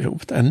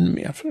kontrollbehovet ännu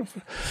mer.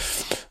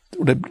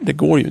 Och det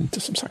går ju inte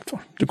som sagt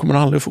var. Du kommer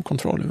aldrig få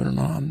kontroll över någon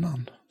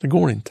annan. Det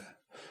går inte.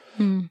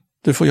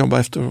 Du får jobba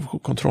efter att få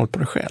kontroll på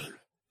dig själv.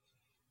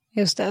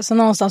 Just det, så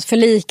någonstans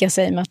förlika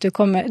sig med att du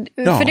kommer...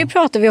 Ja. För det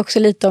pratar vi också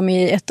lite om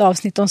i ett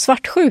avsnitt om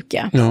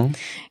svartsjuka. Ja.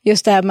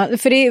 Just det här,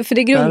 för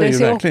det grundar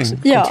sig också...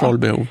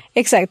 kontrollbehov. Ja,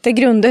 exakt, det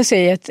grundar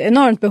sig i ett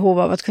enormt behov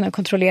av att kunna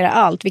kontrollera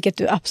allt, vilket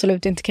du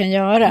absolut inte kan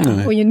göra.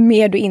 Nej. Och ju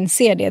mer du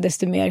inser det,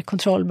 desto mer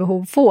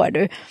kontrollbehov får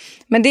du.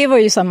 Men det var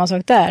ju samma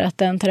sak där, att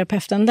den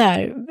terapeuten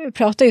där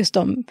pratar just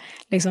om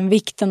liksom,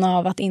 vikten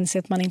av att inse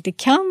att man inte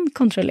kan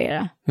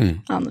kontrollera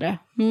andra.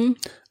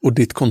 Och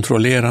ditt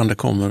kontrollerande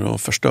kommer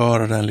att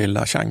förstöra den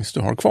lilla chans du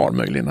har kvar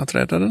möjligen att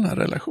rädda den här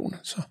relationen.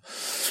 Så.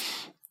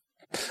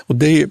 Och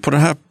på det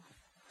här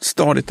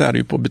stadiet är det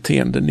ju på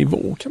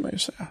beteendenivå kan man ju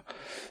säga.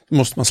 Då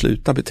måste man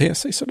sluta bete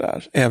sig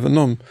sådär.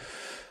 Även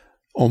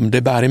om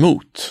det bär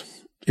emot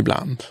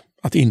ibland.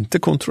 Att inte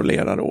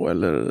kontrollera då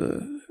eller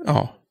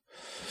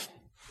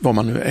vad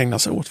man nu ägnar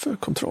sig åt för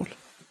kontroll.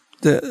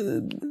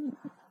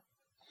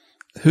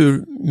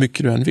 Hur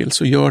mycket du än vill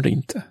så gör det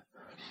inte.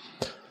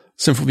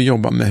 Sen får vi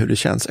jobba med hur det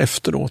känns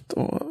efteråt.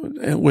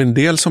 Och en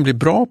del som blir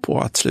bra på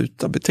att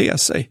sluta bete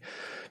sig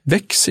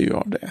växer ju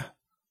av det.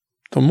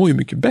 De mår ju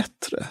mycket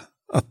bättre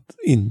att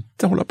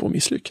inte hålla på att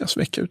misslyckas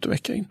vecka ut och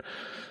vecka in.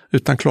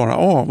 Utan klara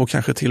av och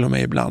kanske till och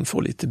med ibland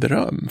få lite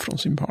beröm från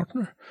sin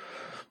partner.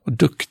 Och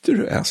duktig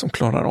du är som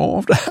klarar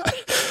av det här.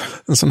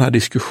 En sån här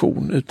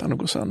diskussion utan att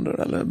gå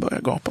sönder eller börja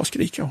gapa och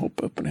skrika och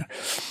hoppa upp och ner.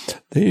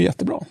 Det är ju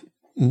jättebra.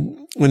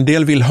 Och en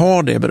del vill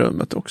ha det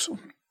berömmet också.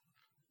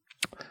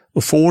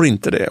 Och får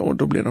inte det och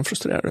då blir de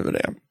frustrerade över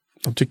det.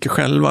 De tycker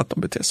själva att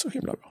de beter sig så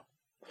himla bra.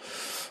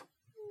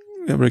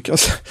 Jag brukar,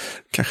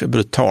 kanske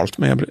brutalt,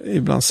 men jag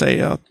ibland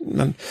säga att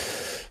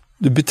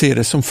du beter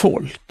dig som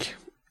folk.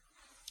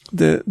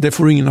 Det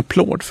får du ingen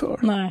applåd för.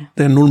 Nej.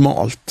 Det är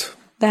normalt.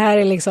 Det här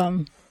är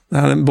liksom... Det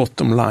här är en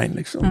bottom line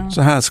liksom. Ja.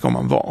 Så här ska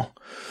man vara.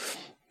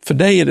 För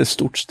dig är det ett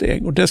stort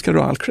steg och det ska du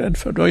ha all cred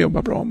för. Du har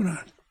jobbat bra med det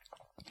här.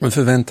 Men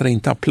förvänta dig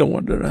inte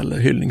applåder eller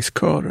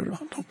hyllningskörer.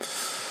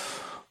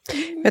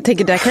 Jag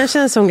tänker där kanske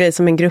en sån grej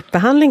som en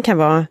gruppbehandling kan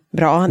vara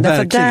bra.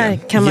 Därför där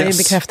kan man ju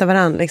bekräfta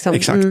varandra. Liksom.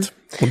 Exakt.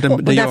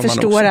 Och där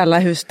förstår alla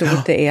hur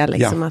stort det är.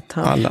 Liksom, att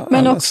ha.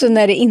 Men också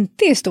när det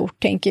inte är stort,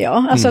 tänker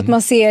jag. Alltså att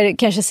man ser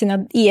kanske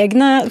sina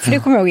egna, för det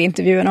kommer jag ihåg i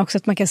intervjun också,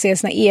 att man kan se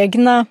sina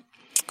egna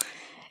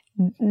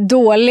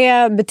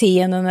dåliga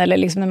beteenden eller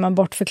liksom när man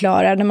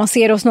bortförklarar. När man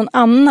ser hos någon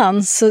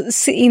annan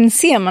så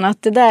inser man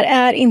att det där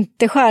är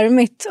inte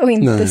charmigt och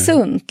inte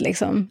sunt.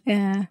 Liksom.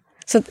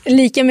 Så att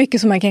lika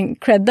mycket som man kan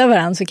credda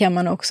varandra så kan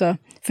man också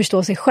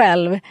förstå sig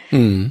själv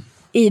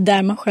i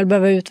där man själv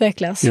behöver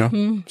utvecklas. Ja,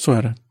 så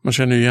är det. Man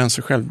känner ju igen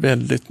sig själv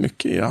väldigt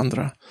mycket i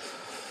andra.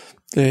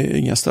 Det är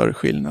inga större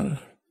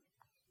skillnader.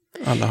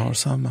 Alla har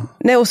samma.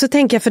 Nej, och så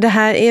tänker jag, för det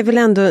här är väl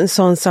ändå en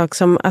sån sak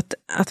som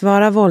att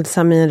vara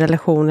våldsam i en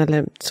relation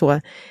eller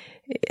så,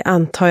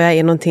 antar jag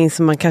är någonting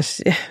som man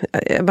kanske,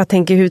 jag bara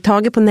tänker hur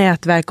taget på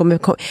nätverk, och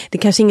det är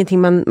kanske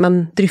ingenting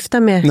man dryftar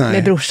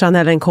med brorsan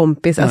eller en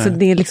kompis. Alltså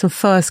det är liksom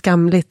för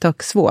skamligt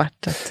och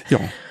svårt.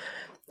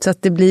 Så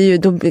att det blir ju,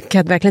 då kan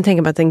jag verkligen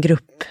tänka på att en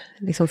grupp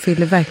liksom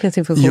fyller verkligen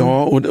sin funktion.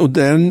 Ja, och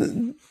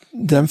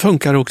den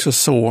funkar också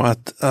så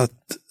att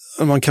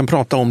om man kan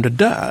prata om det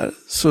där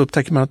så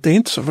upptäcker man att det är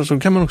inte så, för så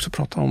kan man också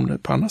prata om det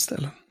på andra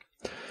ställen.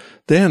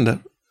 Det händer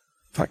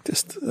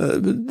faktiskt.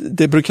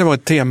 Det brukar vara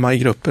ett tema i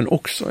gruppen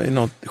också i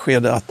något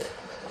skede att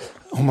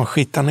om man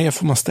skitar ner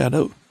får man städa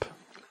upp.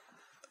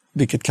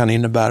 Vilket kan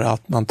innebära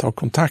att man tar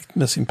kontakt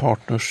med sin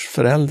partners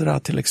föräldrar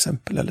till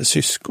exempel eller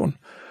syskon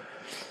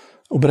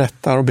och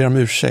berättar och ber om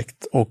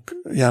ursäkt och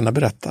gärna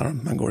berättar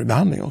om man går i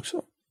behandling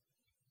också.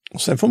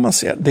 Och sen får man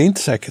se, det är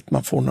inte säkert att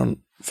man får någon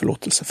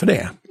förlåtelse för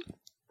det.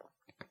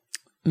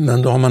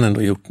 Men då har man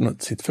ändå gjort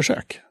sitt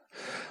försök.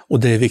 Och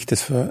det är viktigt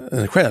för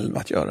en själv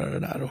att göra det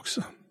där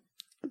också.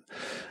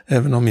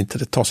 Även om inte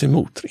det tas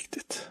emot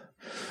riktigt.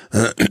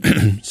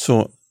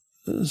 Så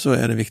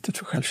är det viktigt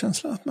för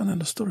självkänslan att man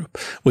ändå står upp.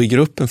 Och i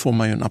gruppen får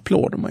man ju en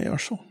applåd om man gör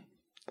så.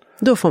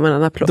 Då får man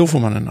en applåd? Då får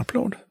man en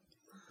applåd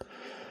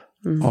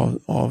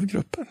av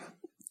gruppen.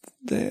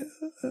 Det är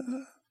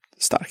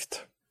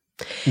starkt.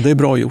 Det är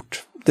bra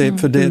gjort.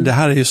 För det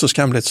här är ju så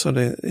skamligt så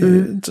det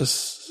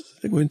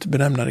går ju inte att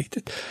benämna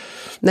riktigt.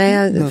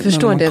 Nej, jag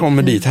förstår det. När man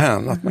kommer dit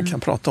här att man kan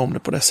prata om det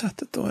på det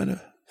sättet, då är det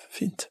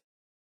fint.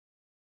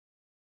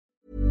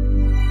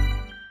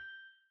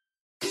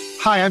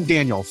 Hi, I'm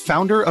Daniel,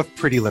 founder of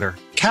Pretty Litter.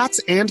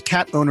 Cats and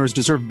cat owners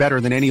deserve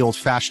better than any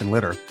old-fashioned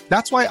litter.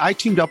 That's why I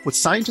teamed up with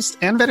scientists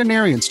and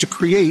veterinarians to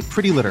create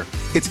Pretty Litter.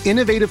 Its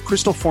innovative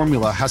crystal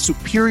formula has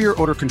superior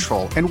odor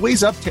control and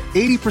weighs up to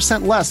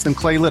 80% less than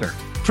clay litter.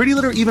 Pretty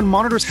Litter even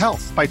monitors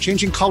health by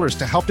changing colors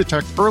to help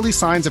detect early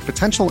signs of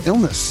potential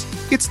illness.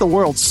 It's the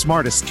world's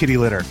smartest kitty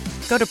litter.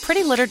 Go to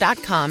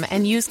prettylitter.com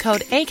and use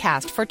code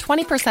ACAST for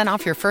 20%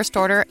 off your first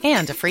order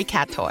and a free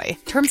cat toy.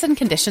 Terms and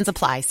conditions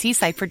apply. See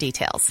site for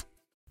details.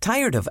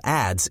 Tired of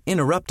ads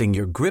interrupting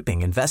your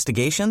gripping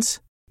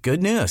investigations?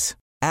 Good news.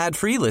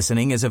 Ad-free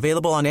listening is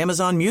available on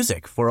Amazon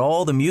Music for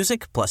all the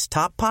music plus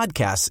top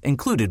podcasts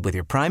included with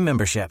your Prime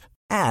membership.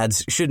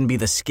 Ads shouldn't be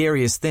the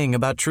scariest thing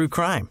about true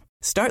crime.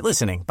 Start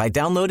listening by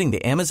downloading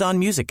the Amazon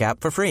Music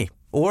app for free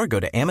or go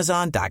to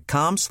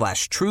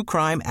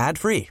amazon.com/truecrime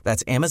ad-free.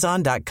 That's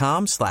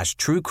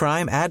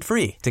amazon.com/truecrime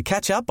ad-free to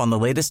catch up on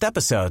the latest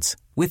episodes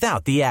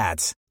without the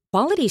ads.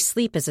 Quality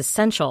sleep is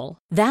essential.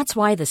 That's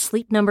why the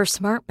Sleep Number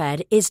Smart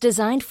Bed is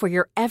designed for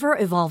your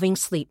ever-evolving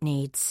sleep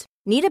needs.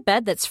 Need a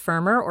bed that's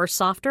firmer or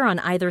softer on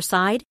either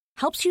side?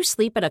 Helps you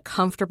sleep at a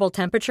comfortable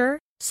temperature?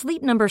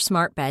 Sleep Number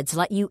Smart Beds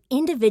let you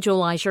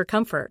individualize your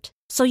comfort,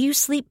 so you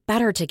sleep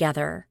better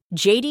together.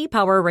 JD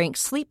Power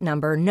ranks Sleep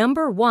Number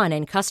 #1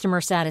 in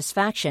customer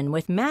satisfaction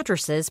with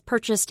mattresses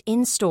purchased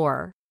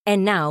in-store.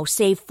 And now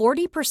save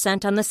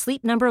 40% on the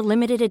Sleep Number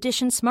Limited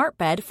Edition Smart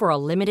Bed for a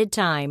limited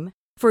time.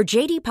 For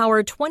JD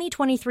Power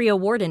 2023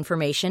 award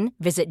information,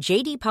 visit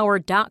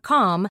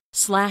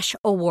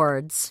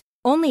jdpower.com/awards.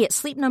 Only at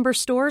Sleep Number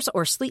stores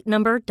or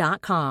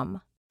sleepnumber.com.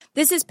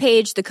 This is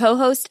Paige, the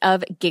co-host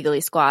of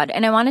Giggly Squad,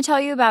 and I want to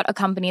tell you about a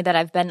company that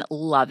I've been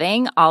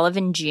loving,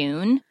 Olive &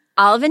 June.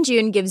 Olive &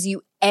 June gives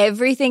you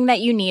everything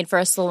that you need for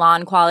a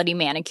salon-quality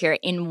manicure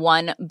in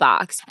one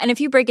box. And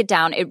if you break it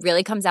down, it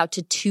really comes out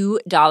to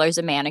 $2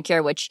 a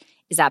manicure, which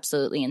is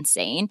absolutely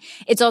insane.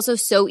 It's also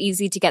so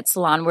easy to get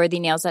salon-worthy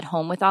nails at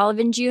home with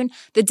Olive & June.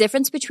 The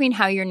difference between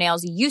how your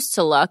nails used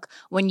to look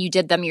when you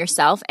did them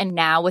yourself and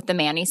now with the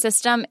Mani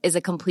system is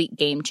a complete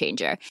game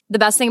changer. The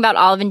best thing about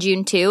Olive &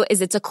 June, too,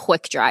 is it's a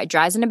quick dry.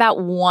 Dries in about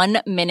 1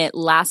 minute,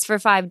 lasts for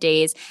 5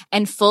 days,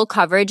 and full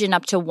coverage in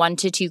up to 1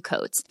 to 2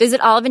 coats.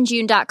 Visit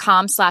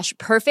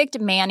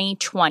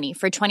oliveandjune.com/perfectmani20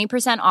 for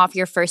 20% off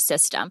your first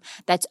system.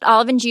 That's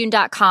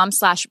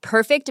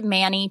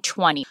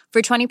oliveandjune.com/perfectmani20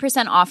 for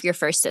 20% off your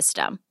first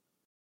system.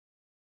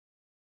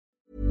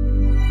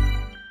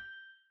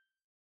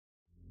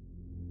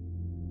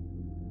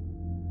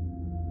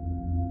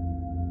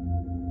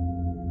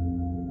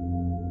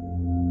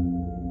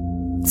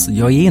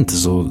 Jag är inte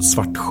så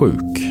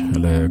svartsjuk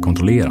eller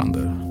kontrollerande.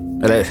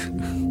 Eller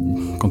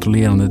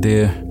kontrollerande,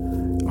 det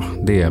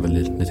är väl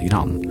lite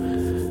grann.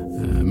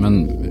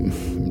 Men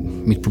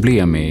mitt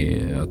problem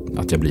är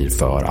att jag blir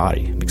för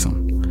arg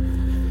liksom.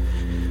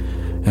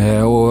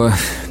 Och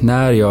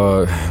när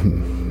jag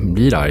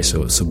blir arg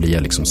så blir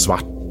jag liksom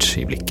svart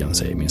i blicken,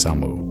 säger min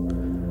sambo.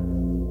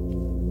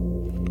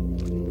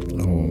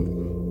 Och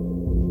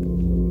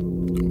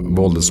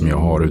våldet som jag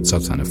har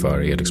utsatt henne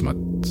för är liksom att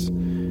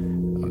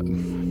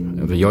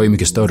jag är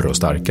mycket större och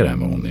starkare än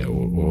vad hon är,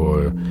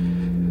 och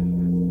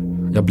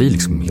jag blir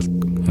liksom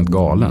helt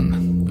galen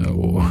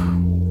och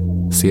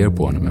ser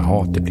på henne med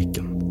hat i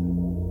blicken.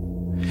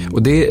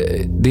 Och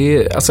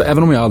det alltså,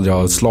 även om jag aldrig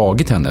har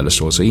slagit henne eller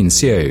så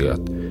inser jag ju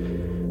att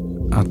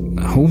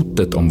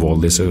hotet om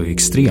våld är så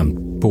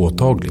extremt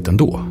påtagligt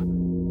ändå.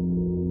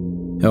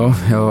 Ja,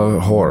 jag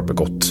har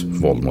begått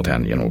våld mot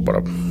henne genom att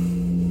bara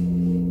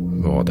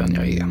vara den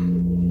jag är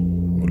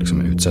och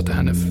liksom utsätta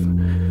henne för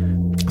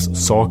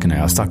sakerna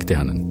jag har sagt till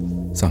henne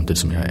samtidigt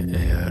som jag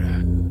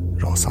är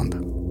rasande.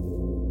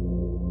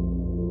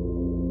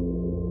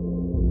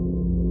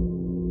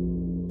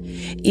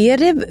 Är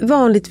det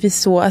vanligtvis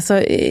så, alltså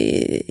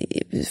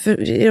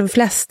för de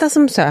flesta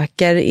som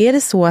söker, är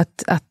det så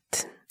att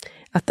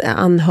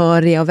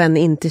anhöriga och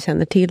vänner inte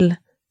känner till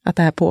att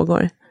det här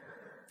pågår?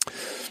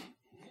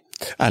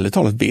 Ärligt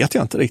talat vet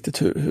jag inte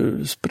riktigt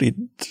hur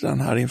spridd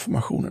den här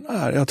informationen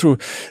är. Jag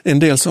tror en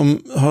del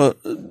som har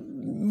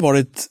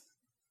varit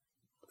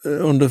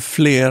under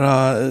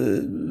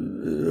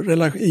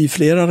i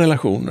flera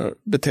relationer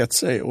betett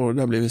sig och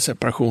det har blivit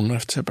separation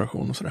efter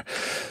separation och sådär.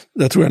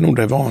 Det tror jag nog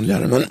det är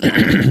vanligare, men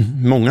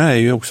många är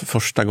ju också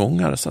första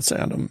gångare så att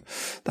säga.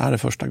 Det här är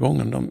första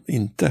gången de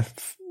inte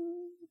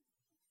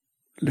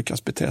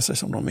lyckas bete sig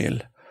som de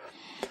vill.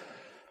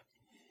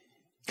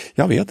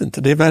 Jag vet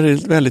inte, det är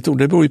väldigt, väldigt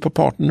det beror ju på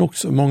parten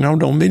också. Många av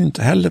dem vill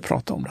inte heller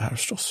prata om det här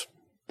förstås.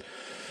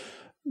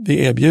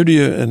 Vi erbjuder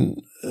ju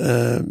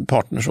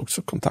partners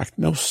också kontakt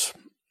med oss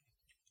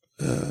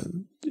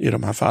i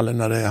de här fallen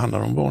när det handlar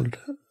om våld.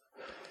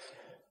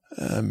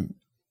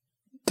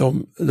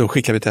 Då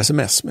skickar vi ett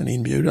sms med en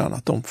inbjudan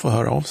att de får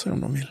höra av sig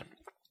om de vill.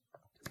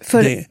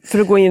 För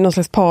att gå in i någon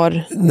slags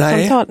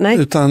parsamtal? Nej,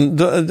 utan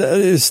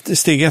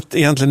steg 1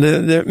 egentligen,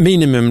 det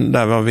minimum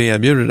där vad vi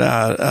erbjuder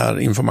är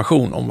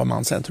information om vad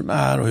Manscentrum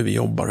är och hur vi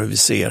jobbar och hur vi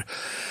ser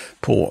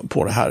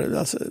på det här.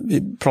 Alltså,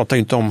 vi pratar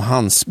inte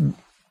om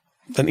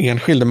den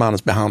enskilde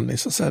mannens behandling,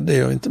 så att säga. Det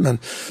gör jag inte, men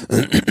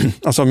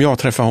alltså om jag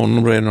träffar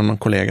honom, då är det någon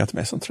kollega till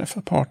mig som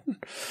träffar partnern.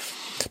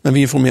 Men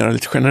vi informerar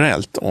lite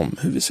generellt om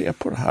hur vi ser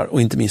på det här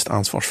och inte minst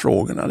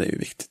ansvarsfrågorna, det är ju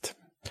viktigt.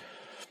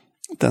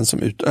 Den som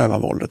utövar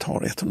våldet har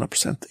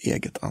 100%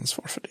 eget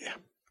ansvar för det.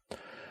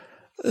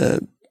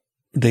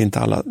 Det är inte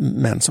alla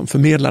män som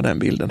förmedlar den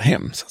bilden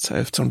hem, så att säga,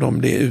 eftersom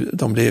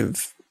de blir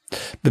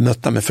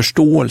bemötta med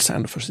förståelse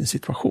ändå för sin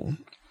situation.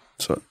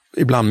 Så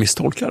ibland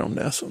misstolkar de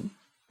det som...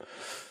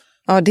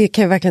 Ja, det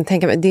kan jag verkligen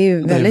tänka mig. Det är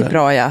ju väldigt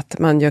bra att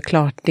man gör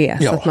klart det.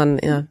 Ja, så att man,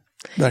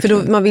 för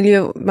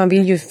då, man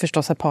vill ju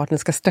förstås att partnern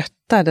ska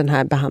stötta den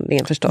här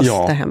behandlingen förstås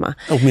där hemma.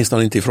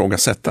 Åtminstone inte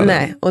ifrågasätta.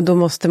 Nej, och då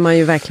måste man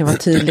ju verkligen vara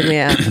tydlig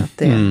med att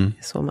det är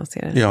så man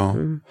ser det. Ja.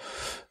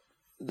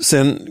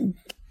 Sen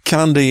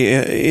kan det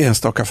i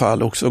enstaka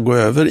fall också gå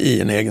över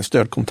i en egen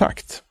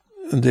stödkontakt.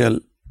 En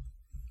del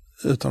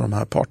utav de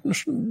här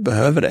partners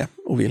behöver det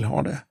och vill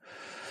ha det.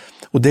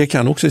 Och det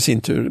kan också i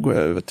sin tur gå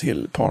över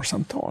till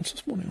parsamtal så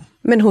småningom.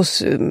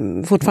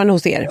 Men fortfarande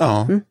hos er?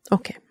 Ja.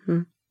 Okej.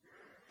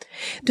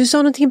 Du sa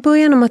någonting i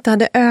början om att det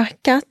hade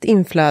ökat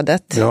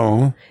inflödet.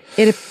 Ja.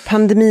 Är det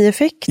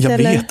pandemieffekt? Jag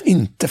eller? vet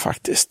inte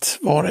faktiskt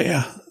vad det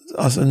är.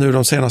 Alltså nu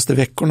de senaste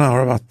veckorna har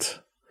det varit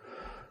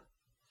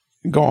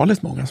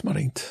galet många som har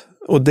ringt.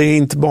 Och det är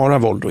inte bara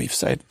våld och i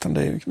sig,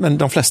 men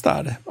de flesta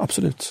är det,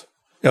 absolut.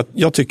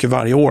 Jag tycker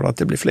varje år att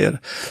det blir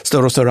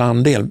större och större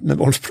andel med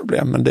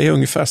våldsproblem, men det är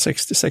ungefär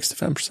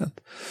 60-65%.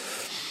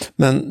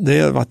 Men det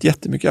har varit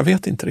jättemycket, jag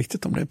vet inte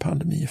riktigt om det är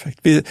pandemieffekt.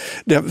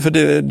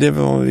 Det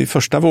var i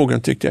första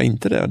vågen tyckte jag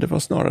inte det var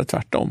snarare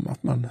tvärtom,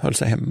 att man höll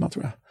sig hemma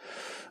tror jag.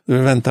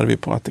 Då väntade vi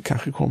på att det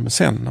kanske kommer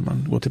sen när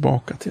man går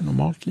tillbaka till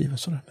normalt liv och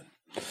sådär. Men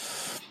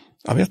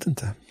jag vet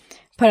inte.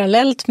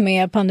 Parallellt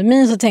med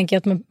pandemin så tänker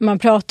jag att man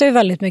pratar ju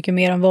väldigt mycket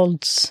mer om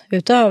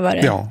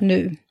våldsutövare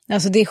nu.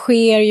 Alltså det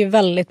sker ju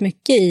väldigt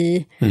mycket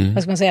i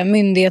vad ska man säga,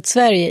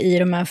 myndighetssverige i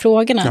de här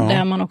frågorna.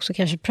 Där man också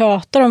kanske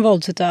pratar om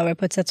våldsutövare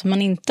på ett sätt som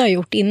man inte har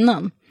gjort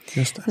innan.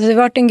 Just det. Alltså det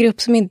har varit en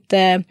grupp som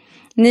inte...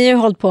 Ni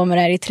har hållit på med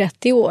det här i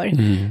 30 år.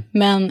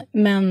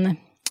 Men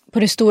på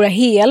det stora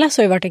hela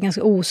så har det varit en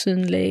ganska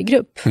osynlig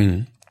grupp.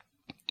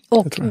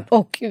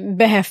 Och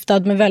behäftad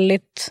med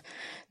väldigt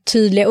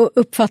tydliga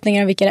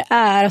uppfattningar om vilka det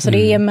är. Alltså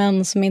det är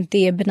män som inte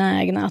är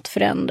benägna att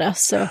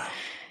förändras och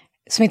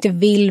som inte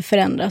vill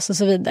förändras och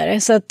så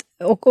vidare. Så att,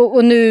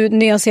 och nu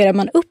nyanserar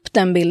man upp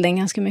den bilden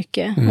ganska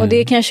mycket. Och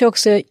det kanske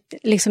också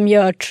liksom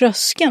gör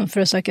tröskeln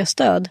för att söka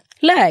stöd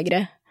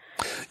lägre.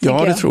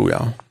 Ja, det tror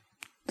jag.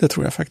 Det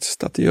tror jag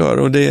faktiskt att det gör.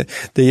 Och det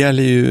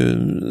gäller ju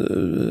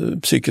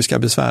psykiska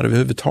besvär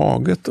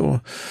överhuvudtaget. Och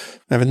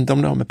jag vet inte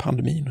om det har med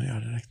pandemin att göra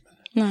direkt.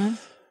 Nej.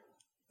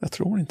 Jag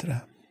tror inte det.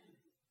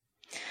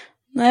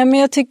 Nej, men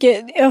jag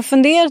har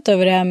funderat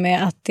över det här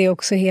med att det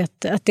också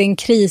heter att det är en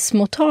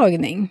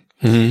krismottagning.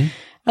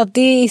 Att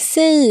det i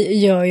sig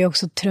gör ju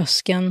också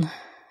tröskeln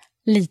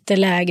lite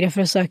lägre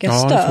för att söka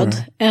stöd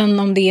än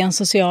om det är en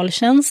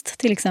socialtjänst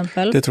till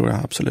exempel. Det tror jag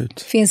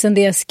absolut. Finns en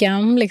del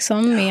skam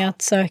liksom med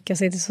att söka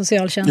sig till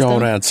socialtjänsten. Ja,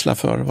 och rädsla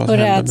för vad som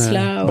händer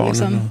med barnen.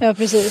 Liksom, ja,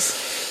 precis.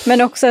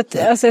 Men också att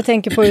alltså jag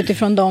tänker på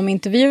utifrån de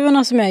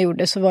intervjuerna som jag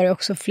gjorde så var det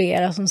också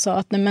flera som sa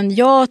att nej, men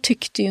jag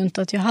tyckte ju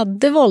inte att jag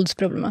hade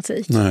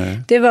våldsproblematik. Nej.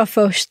 Det var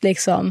först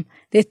liksom,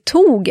 det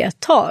tog ett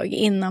tag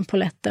innan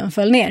poletten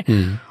föll ner.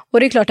 Och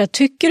det är klart att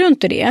tycker du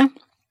inte det,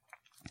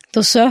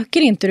 då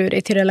söker inte du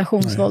dig till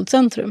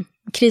relationsvåldscentrum.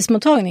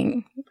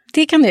 Krismottagning,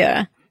 det kan du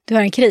göra. Du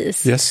har en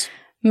kris. Yes.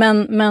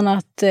 Men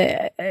att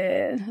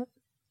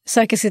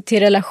söka sig till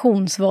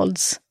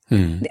relationsvålds...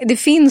 Det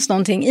finns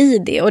någonting i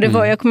det. Och det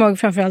var, jag kommer ihåg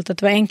framförallt att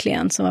det var en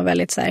klient som var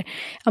väldigt så här,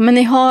 ja men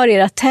ni har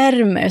era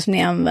termer som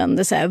ni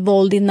använder, så här,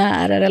 våld i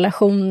nära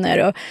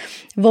relationer och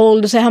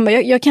våld. Och så här, han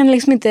bara, jag kan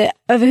liksom inte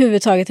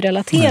överhuvudtaget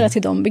relatera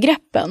till de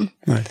begreppen.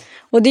 Nej.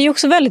 Och det är ju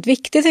också väldigt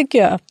viktigt tycker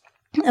jag.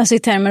 Alltså i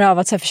termer av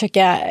att så här,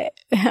 försöka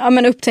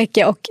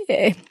upptäcka och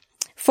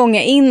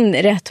fånga in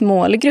rätt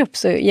målgrupp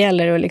så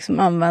gäller det att liksom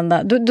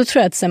använda, då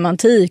tror jag att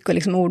semantik och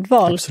liksom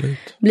ordval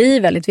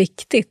blir väldigt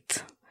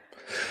viktigt.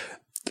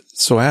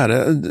 Så är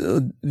det.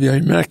 Vi har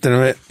ju märkt det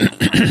när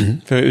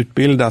vi har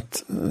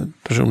utbildat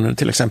personer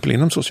till exempel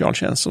inom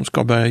socialtjänst som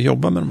ska börja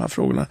jobba med de här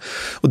frågorna.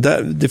 Och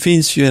det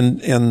finns ju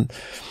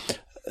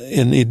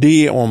en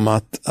idé om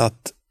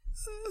att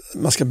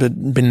man ska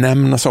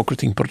benämna saker och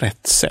ting på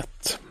rätt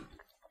sätt.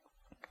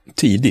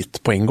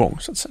 Tidigt på en gång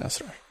så att säga.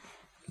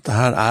 Det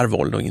här är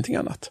våld och ingenting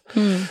annat.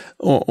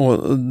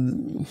 Och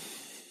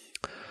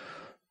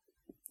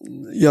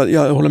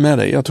Jag håller med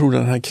dig. Jag tror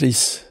den här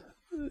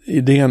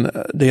krisidén,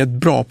 det är ett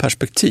bra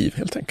perspektiv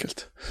helt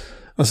enkelt.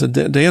 Alltså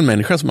det är en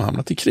människa som har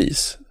hamnat i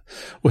kris.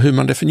 Och hur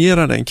man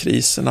definierar den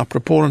krisen,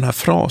 apropå den här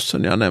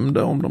frasen jag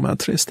nämnde om de här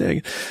 3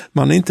 stegen.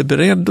 Man är inte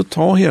beredd att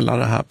ta hela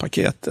det här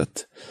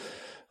paketet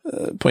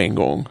på en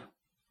gång.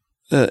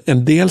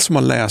 En del som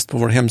har läst på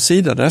vår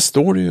hemsida, där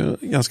står det ju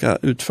ganska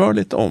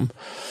utförligt om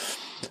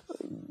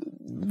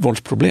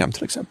våldsproblem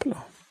till exempel.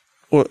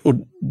 Och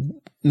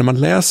när man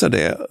läser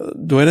det,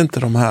 då är det inte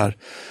de här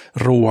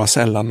råa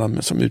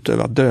sällarna som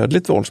utövar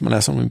dödligt våld som man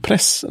läser om i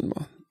pressen.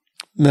 Va?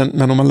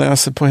 Men om man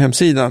läser på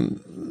hemsidan,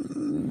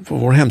 på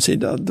vår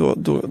hemsida,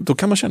 då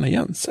kan man känna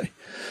igen sig.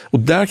 Och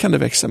där kan det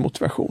växa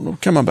motivation och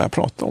kan man börja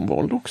prata om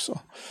våld också.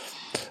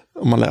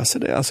 Om man läser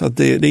det. Alltså att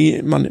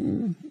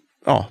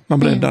man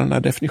breddar den här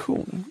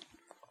definitionen.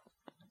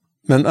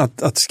 Men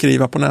att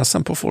skriva på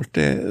näsan på folk,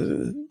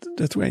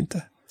 det tror jag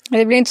inte.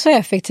 Det blir inte så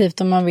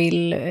effektivt om man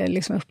vill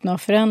liksom uppnå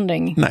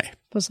förändring. Nej.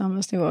 På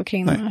samhällsnivå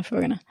kring de här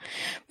frågorna.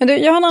 Men du,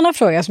 jag har en annan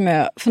fråga som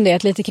jag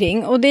funderat lite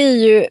kring. Och det är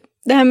ju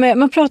det här med,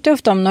 man pratar ju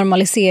ofta om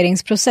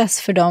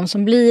normaliseringsprocess för de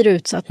som blir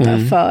utsatta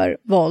för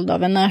våld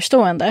av en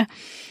närstående.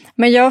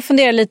 Men jag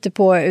funderar lite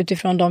på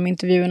utifrån de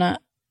intervjuerna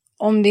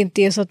om det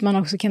inte är så att man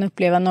också kan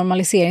uppleva en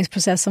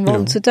normaliseringsprocess som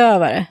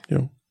våldsutövare.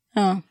 Jo.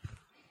 Ja.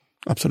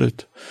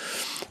 Absolut.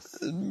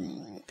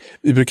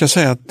 Vi brukar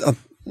säga att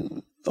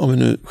om vi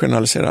nu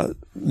generaliserar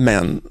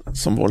män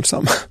som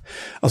våldsamma.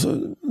 Alltså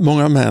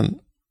många män,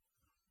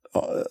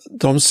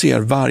 de ser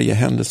varje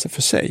händelse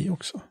för sig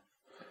också.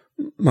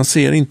 Man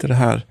ser inte det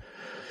här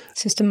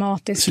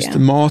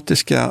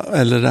systematiska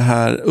eller det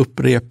här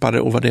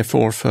upprepade och vad det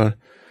får för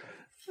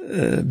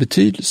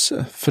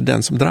betydelse för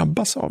den som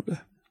drabbas av det.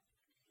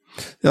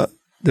 Ja,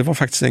 det var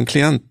faktiskt en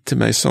klient till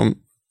mig som,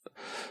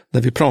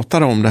 när vi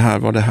pratade om det här,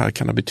 vad det här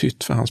kan ha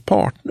betytt för hans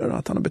partner,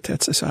 att han har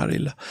betett sig så här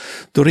illa.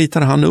 Då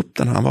ritade han upp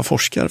den, han var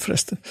forskare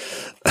förresten.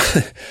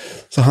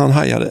 Så han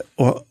hajade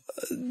och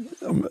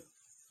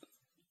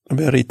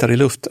jag ritar i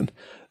luften.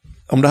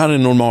 Om det här är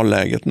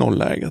normalläget,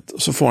 nollläget,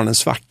 så får han en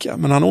svacka.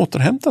 Men han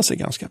återhämtar sig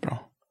ganska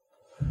bra.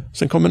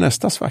 Sen kommer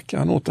nästa svacka,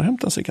 han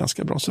återhämtar sig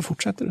ganska bra, så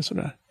fortsätter det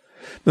sådär.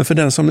 Men för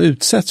den som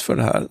utsätts för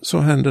det här så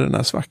händer den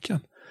här svackan.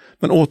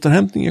 Men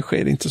återhämtningen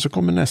sker inte, så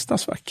kommer nästa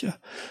svacka.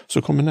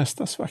 Så kommer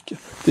nästa svacka.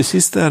 Till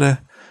sist är det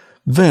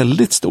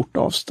väldigt stort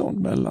avstånd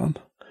mellan.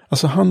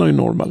 Alltså han har ju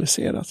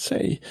normaliserat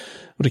sig.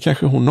 Och det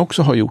kanske hon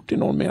också har gjort i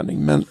någon mening.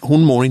 Men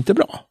hon mår inte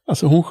bra.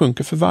 Alltså hon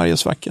sjunker för varje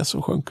svacka,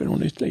 så sjunker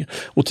hon ytterligare.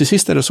 Och till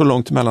sist är det så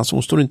långt emellan så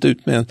hon står inte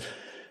ut med en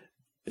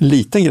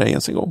liten grej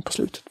ens en gång på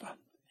slutet. Va?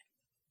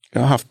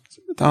 Jag har haft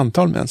ett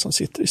antal män som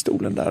sitter i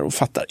stolen där och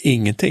fattar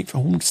ingenting. För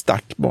hon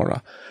stack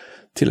bara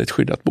till ett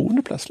skyddat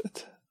boende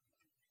plötsligt.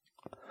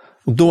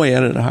 Och då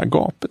är det här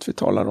gapet vi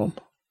talar om.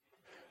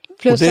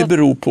 Plus och det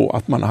beror på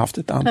att man har haft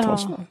ett antal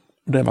sådana.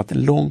 Och det har varit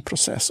en lång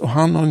process. Och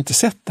han har inte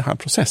sett den här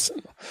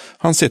processen.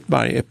 Han har sett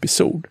varje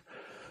episod.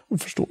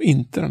 Och förstår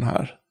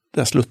inte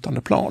det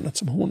sluttande planet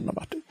som hon har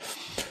varit i.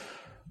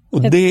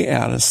 Och det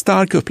är en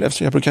stark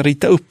upplevelse. Jag brukar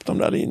rita upp de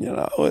där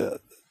linjerna. Och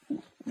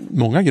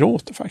många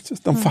gråter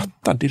faktiskt. De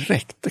fattar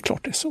direkt. Det är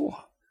klart det är så.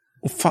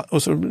 Och så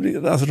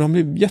alltså, de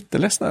blir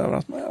jätteledsna över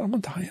att man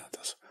inte har hajat.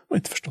 Alltså. De har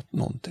inte förstått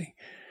någonting.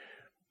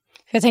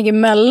 Jag tänker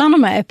mellan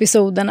de här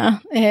episoderna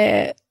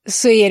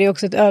så är det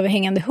också ett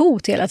överhängande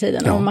hot hela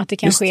tiden om att det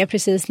kan ske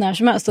precis när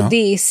som helst. Och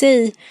det i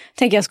sig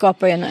tänker jag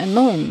skapar en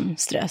enorm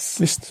stress.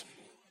 Visst,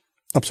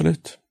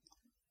 absolut.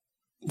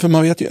 För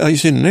man vet ju, i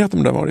synnerhet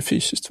om det har varit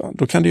fysiskt, va?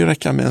 Då kan det ju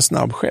räcka med en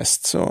snabb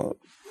gest så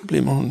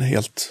blir man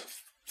helt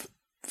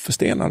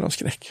förstenad av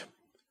skräck.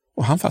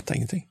 Och han fattar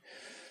ingenting.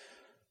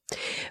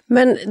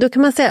 Men då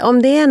kan man säga,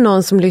 om det är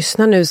någon som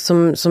lyssnar nu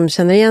som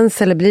känner igen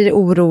sig eller blir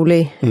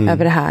orolig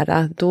över det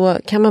här, då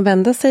kan man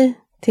vända sig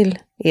till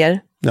er.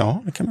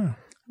 Ja, det kan man.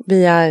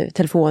 Via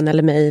telefon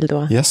eller mejl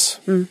då. Yes.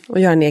 Och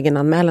göra en egen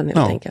anmälan helt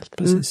enkelt.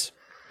 Precis.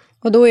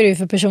 Och då är det ju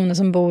för personer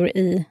som bor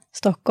i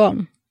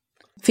Stockholm.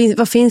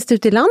 Vad finns det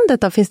ute i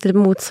landet då? Finns det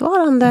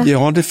motsvarande?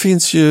 Ja, det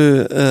finns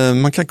ju,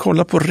 man kan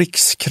kolla på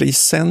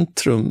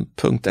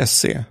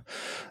rikskriscentrum.se.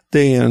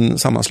 Det är en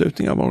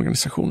sammanslutning av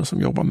organisationer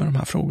som jobbar med de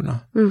här frågorna.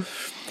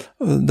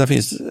 Där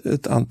finns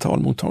ett antal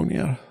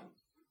mottagningar.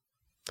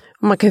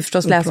 Och man kan ju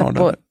förstås läsa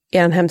på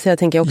er hemsida,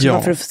 tänker jag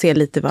också, för att få se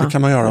lite vad... det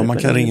kan man göra. Man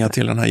kan ringa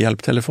till den här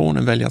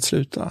hjälptelefonen, välja att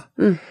sluta.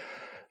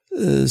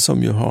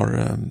 Som ju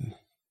har...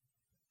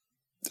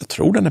 Jag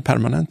tror den är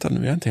permanent nu,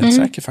 jag är inte helt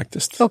säker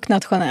faktiskt. Och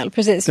nationell,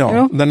 precis.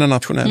 Ja, den är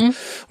nationell.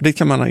 Och det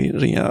kan man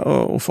ringa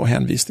och få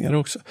hänvisningar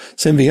också.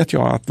 Sen vet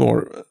jag att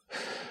vår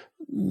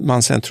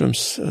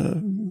Manscentrums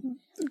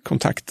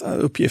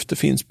kontaktuppgifter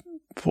finns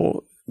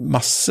på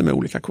massor med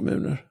olika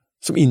kommuner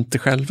som inte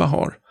själva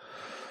har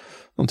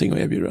någonting att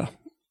erbjuda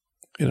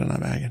i den här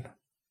vägen.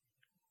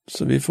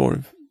 Så vi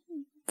får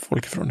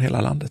folk från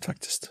hela landet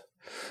faktiskt.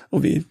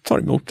 Och vi tar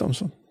emot dem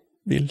som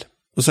vill.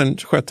 Och sen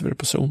sköter vi det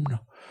på Zoom då,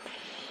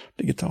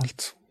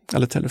 digitalt.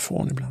 Eller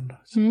telefon ibland.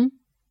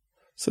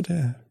 Så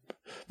det,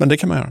 Men det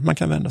kan man göra, man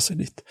kan vända sig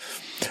dit.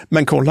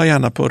 Men kolla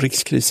gärna på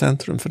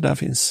Rikskriscentrum, för där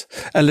finns,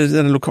 eller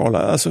den lokala,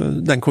 alltså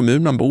den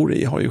kommun man bor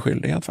i har ju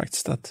skyldighet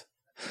faktiskt att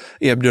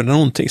erbjuda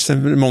någonting.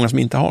 Sen är det många som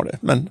inte har det,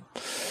 men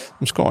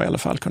de ska i alla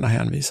fall kunna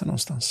hänvisa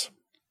någonstans.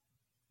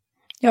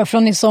 Ja,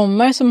 från i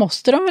sommar så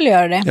måste de väl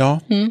göra det. Ja,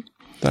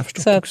 där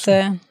förstår jag också. Så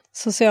att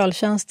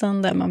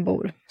socialtjänsten där man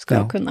bor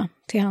ska kunna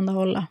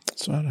tillhandahålla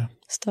så är det.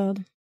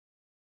 Stöd.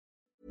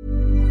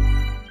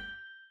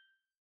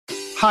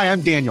 Hi,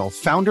 I'm Daniel,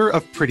 founder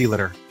of Pretty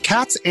Litter.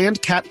 Cats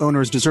and cat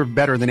owners deserve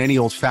better than any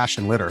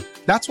old-fashioned litter.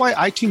 That's why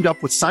I teamed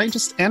up with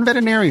scientists and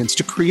veterinarians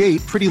to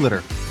create Pretty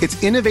Litter.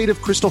 Its innovative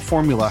crystal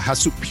formula has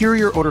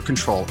superior odor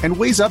control and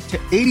weighs up to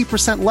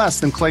 80% less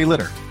than clay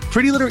litter.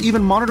 Pretty Litter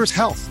even monitors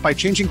health by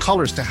changing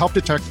colors to help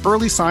detect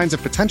early signs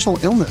of potential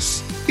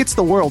illness. It's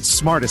the world's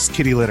smartest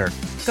kitty litter.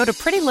 Go to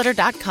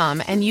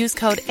prettylitter.com and use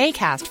code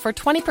ACAST for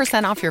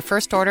 20% off your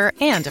first order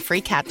and a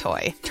free cat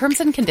toy.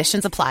 Terms and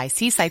conditions apply.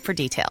 See site for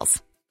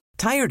details.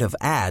 Tired of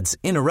ads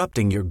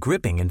interrupting your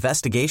gripping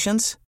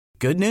investigations?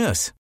 Good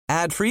news.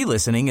 Ad-free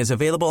listening is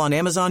available on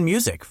Amazon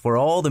Music for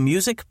all the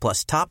music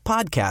plus top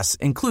podcasts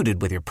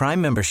included with your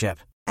Prime membership.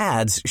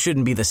 Ads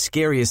shouldn't be the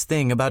scariest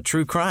thing about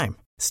true crime.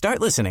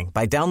 Start listening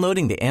by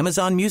downloading the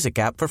Amazon Music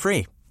app for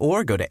free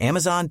or go to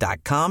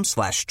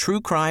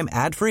amazon.com/truecrime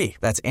ad-free.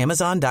 That's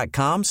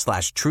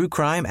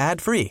amazon.com/truecrime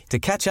ad-free to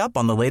catch up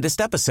on the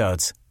latest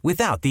episodes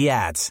without the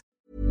ads.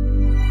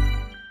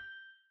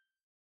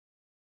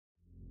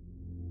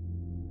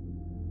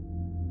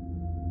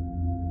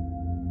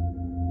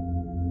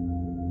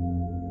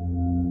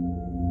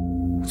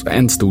 Så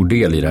en stor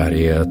del i det här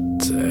är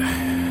att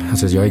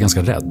alltså jag är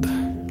ganska rädd.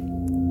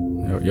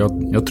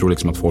 Jag tror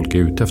liksom att folk är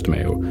ute efter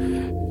mig och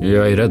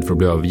jag är rädd för att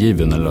bli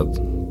övergiven eller att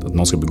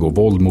någon ska begå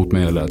våld mot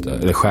mig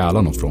eller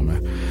stjäla något från mig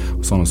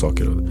och sådana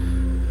saker.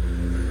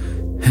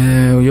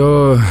 Och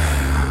jag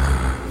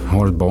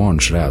har ett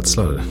barns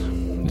rädsla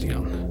lite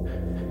grann.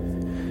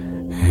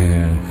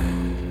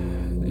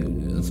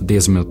 Det är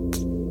som att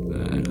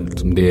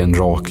det är en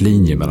rak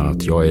linje mellan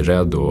att jag är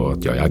rädd och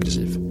att jag är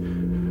aggressiv.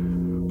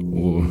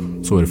 Och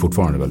så är det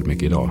fortfarande väldigt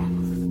mycket idag.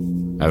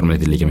 Även om det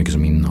inte är lika mycket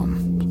som innan.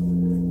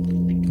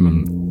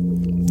 Men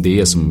det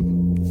är som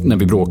när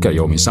vi bråkar,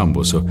 jag och min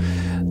sambo, så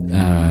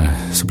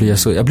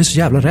blir jag blir så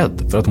jävla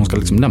rädd för att hon ska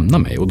liksom lämna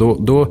mig. Och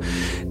då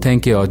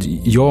tänker jag att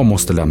jag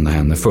måste lämna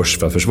henne först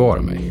för att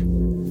försvara mig.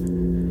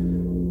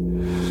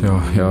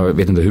 Så jag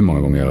vet inte hur många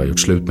gånger jag har gjort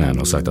slut med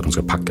henne och sagt att hon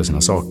ska packa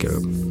sina saker.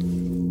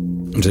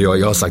 Så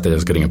jag har sagt att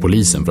jag ska ringa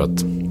polisen för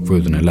att få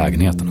ut den här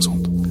lägenheten och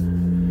sånt.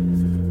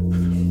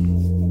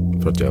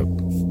 För att jag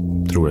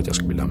tror att jag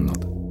ska bli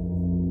lämnad.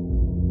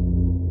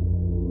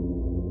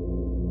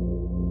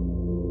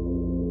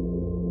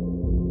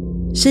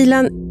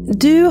 Kilan,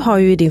 du har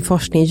ju i din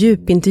forskning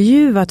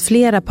djupintervjuat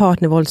flera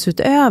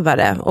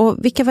partnervåldsutövare.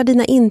 Och vilka var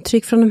dina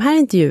intryck från de här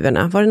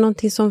intervjuerna? Var det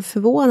någonting som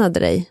förvånade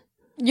dig?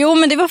 Jo,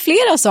 men det var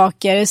flera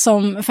saker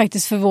som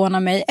faktiskt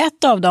förvånade mig.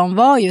 Ett av dem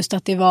var just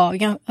att det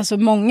var alltså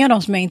många av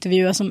de som jag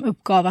intervjuade som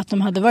uppgav att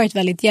de hade varit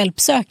väldigt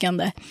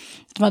hjälpsökande.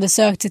 De hade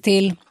sökt sig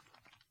till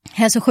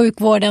hälso- och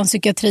sjukvården,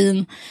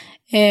 psykiatrin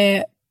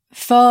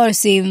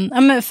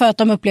för att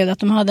de upplevde att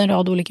de hade en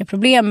rad olika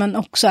problem, men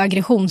också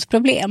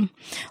aggressionsproblem.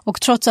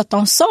 Och trots att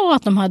de sa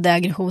att de hade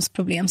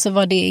aggressionsproblem så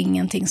var det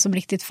ingenting som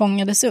riktigt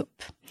fångades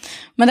upp.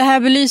 Men det här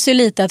belyser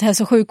lite att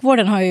hälso- och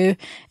sjukvården har ju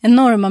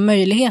enorma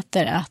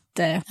möjligheter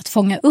att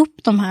fånga upp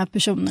de här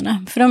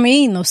personerna. För de är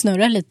inne och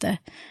snurrar lite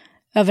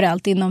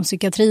överallt inom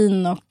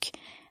psykiatrin och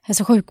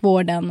hälso- och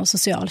sjukvården och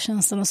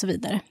socialtjänsten och så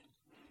vidare.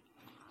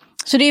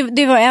 Så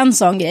det var en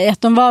sån grej,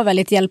 att de var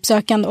väldigt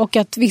hjälpsökande och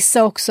att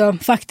vissa också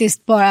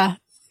faktiskt bara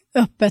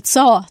öppet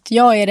sa att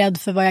jag är rädd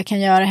för vad jag kan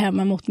göra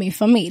hemma mot min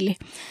familj.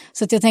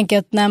 Så att jag tänker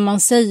att när man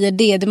säger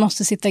det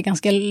måste sitta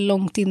ganska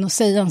långt in och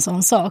säga en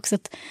sån sak. Så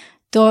att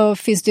då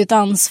finns det ju ett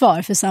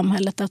ansvar för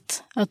samhället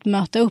att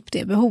möta upp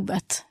det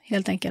behovet,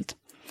 helt enkelt.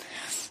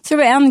 Så det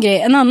var en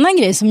grej. En annan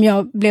grej som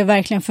jag blev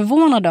verkligen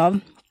förvånad av,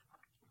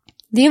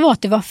 det var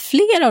att det var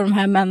flera av de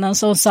här männen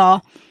som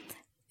sa...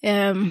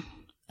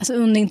 Alltså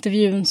under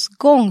intervjuns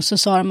gång så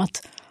sa de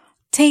att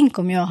tänk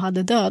om jag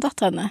hade dödat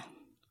henne.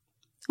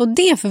 Och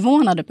det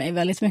förvånade mig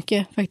väldigt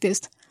mycket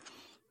faktiskt.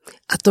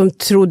 Att de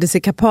trodde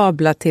sig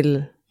kapabla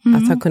till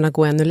att kunna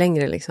gå ännu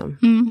längre liksom.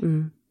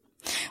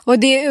 Och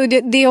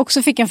det jag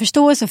också fick en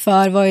förståelse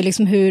för var ju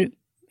liksom hur...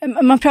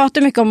 Man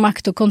pratar mycket om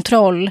makt och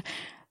kontroll.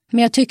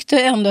 Men jag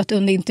tyckte ändå att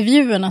under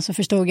intervjuerna så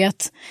förstod jag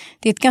att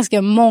det är ett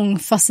ganska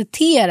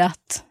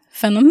mångfacetterat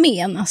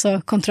fenomen,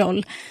 alltså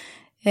kontroll.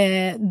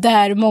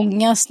 Där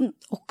många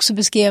också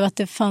beskrev att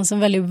det fanns en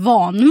väldigt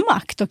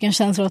vanmakt och en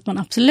känsla att man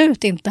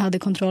absolut inte hade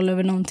kontroll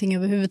över någonting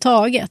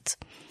överhuvudtaget.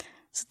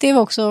 Så det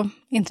var också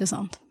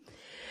intressant.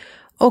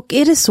 Och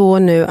är det så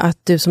nu att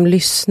du som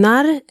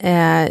lyssnar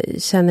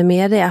känner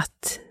med dig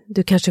att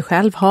du kanske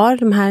själv har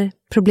de här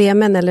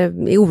problemen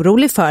eller är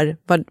orolig för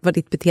vad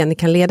ditt beteende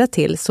kan leda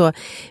till, så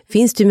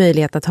finns det ju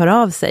möjlighet att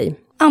höra av sig.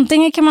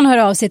 Antingen kan man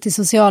höra av sig till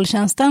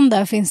socialtjänsten,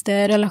 där finns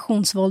det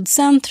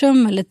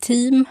relationsvåldscentrum eller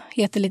team,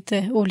 heter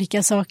lite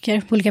olika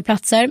saker på olika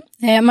platser.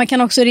 Man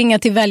kan också ringa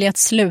till Välj att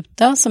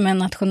sluta som en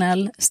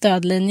nationell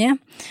stödlinje.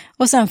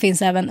 Och sen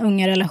finns även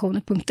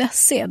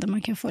ungarelationer.se där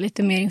man kan få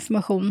lite mer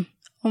information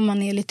om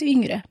man är lite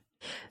yngre.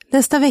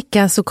 Nästa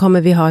vecka så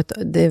kommer vi ha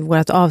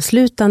vårt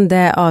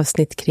avslutande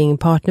avsnitt kring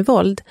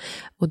partnervåld.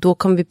 Och då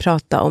kommer vi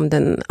prata om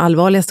den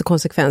allvarligaste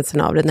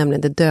konsekvensen av det,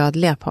 nämligen det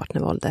dödliga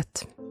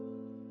partnervåldet.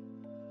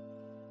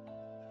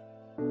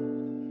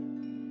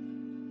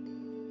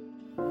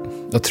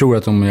 Jag tror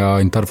att om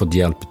jag inte hade fått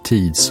hjälp i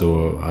tid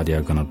så hade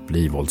jag kunnat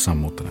bli våldsam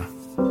mot den här.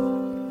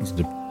 Alltså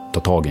typ ta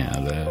tag i henne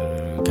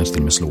eller kanske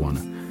till och med slå henne.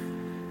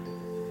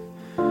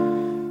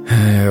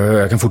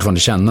 Jag kan fortfarande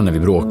känna när vi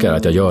bråkar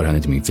att jag gör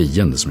henne till min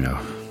fiende som jag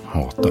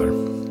hatar.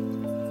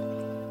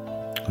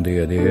 Det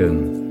är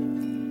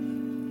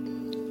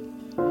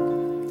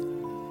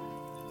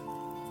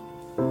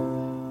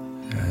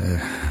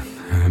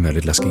en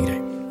väldigt läskig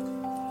grej.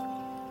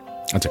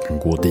 Att jag kan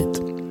gå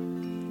dit.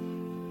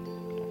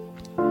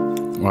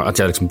 Och att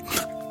jag liksom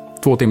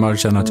 2 timmar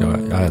känner att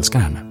jag älskar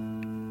henne.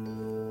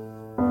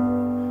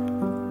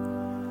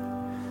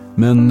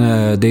 Men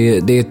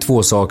det är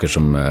 2 saker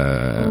som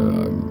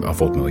har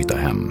fått mig att hitta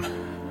hem.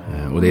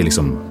 Och det är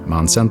liksom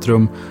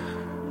manscentrum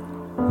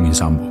och min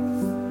sambo.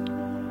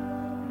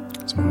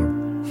 Som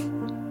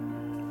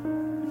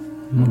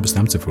har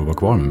bestämt sig för att vara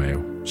kvar med mig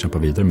och kämpa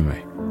vidare med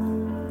mig.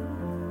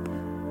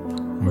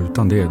 Och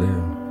utan det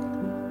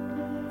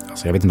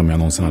alltså jag vet inte om jag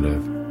någonsin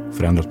hade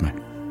förändrat mig.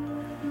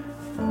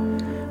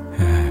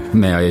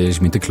 Men jag är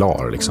liksom inte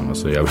klar liksom.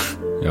 Alltså jag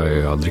är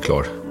ju aldrig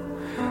klar.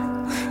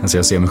 Alltså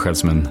jag ser mig själv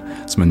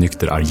som en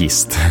nykter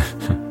argist.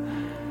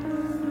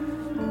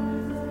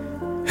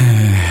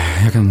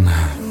 Jag kan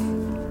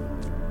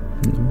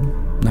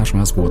när som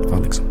helst få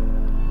återfall liksom.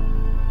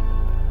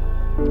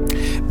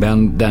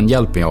 Men den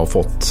hjälpen jag har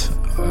fått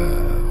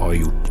har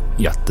gjort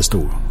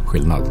jättestor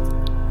skillnad.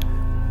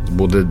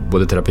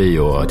 Både terapi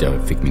och att jag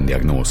fick min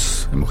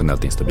diagnos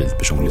emotionellt instabilt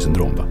personligt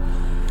syndrom. Va?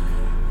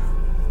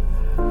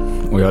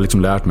 Och jag har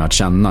liksom lärt mig att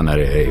känna när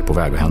det är på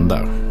väg att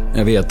hända.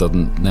 Jag vet att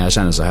när jag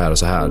känner så här och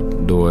så här,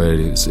 då är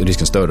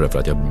risken större för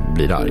att jag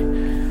blir arg.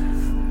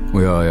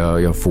 Och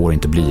jag får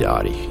inte bli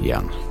arg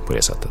igen på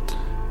det sättet.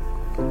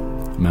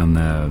 Men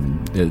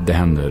det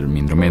händer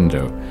mindre och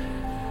mindre.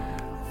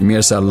 Ju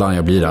mer sällan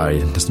jag blir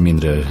arg, desto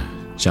mindre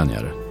känner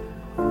jag det.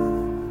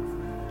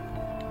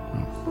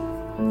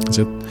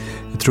 Alltså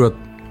jag tror att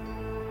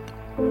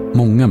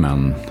många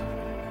män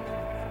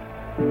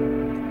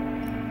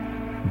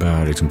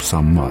bär liksom på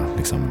samma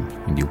liksom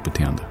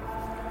idiotbeteende.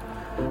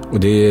 Och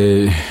det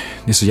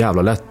är så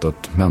jävla lätt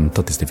att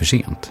vänta tills det är för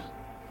sent.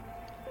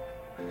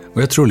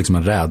 Och jag tror liksom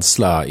att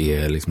rädsla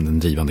är liksom den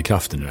drivande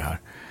kraften i det här.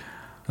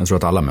 Jag tror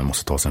att alla män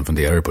måste ta sig en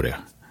funderare på det.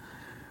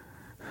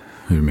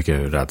 Hur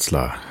mycket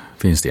rädsla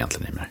finns det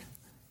egentligen i mig?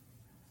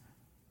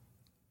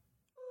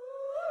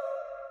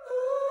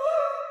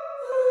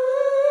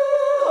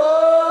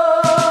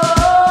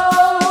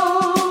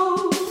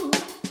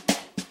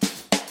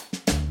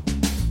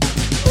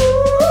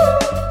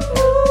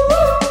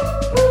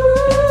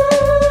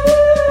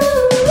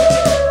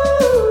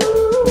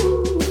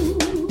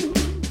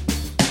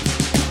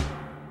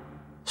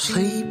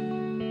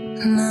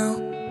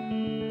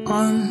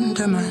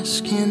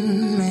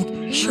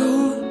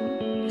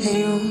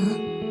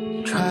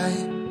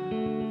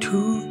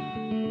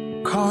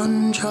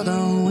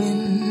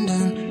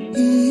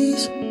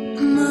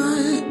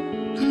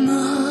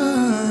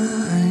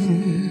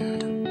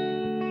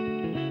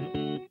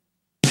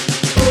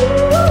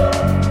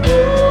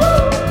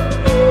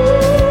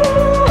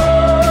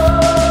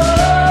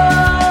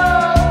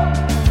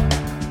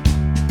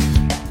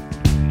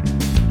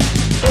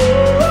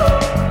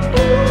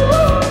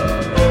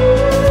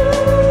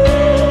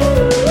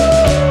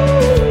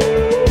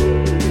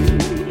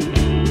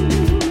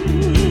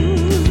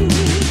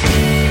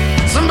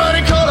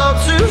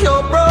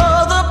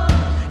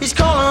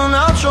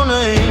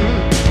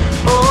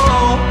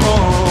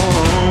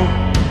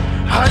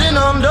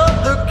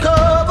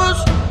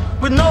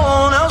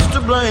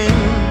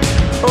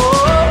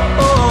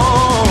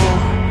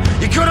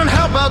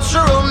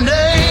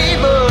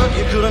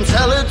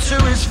 Tell it to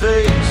his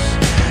face.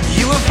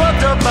 You were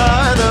fucked up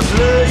by the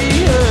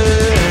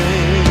play.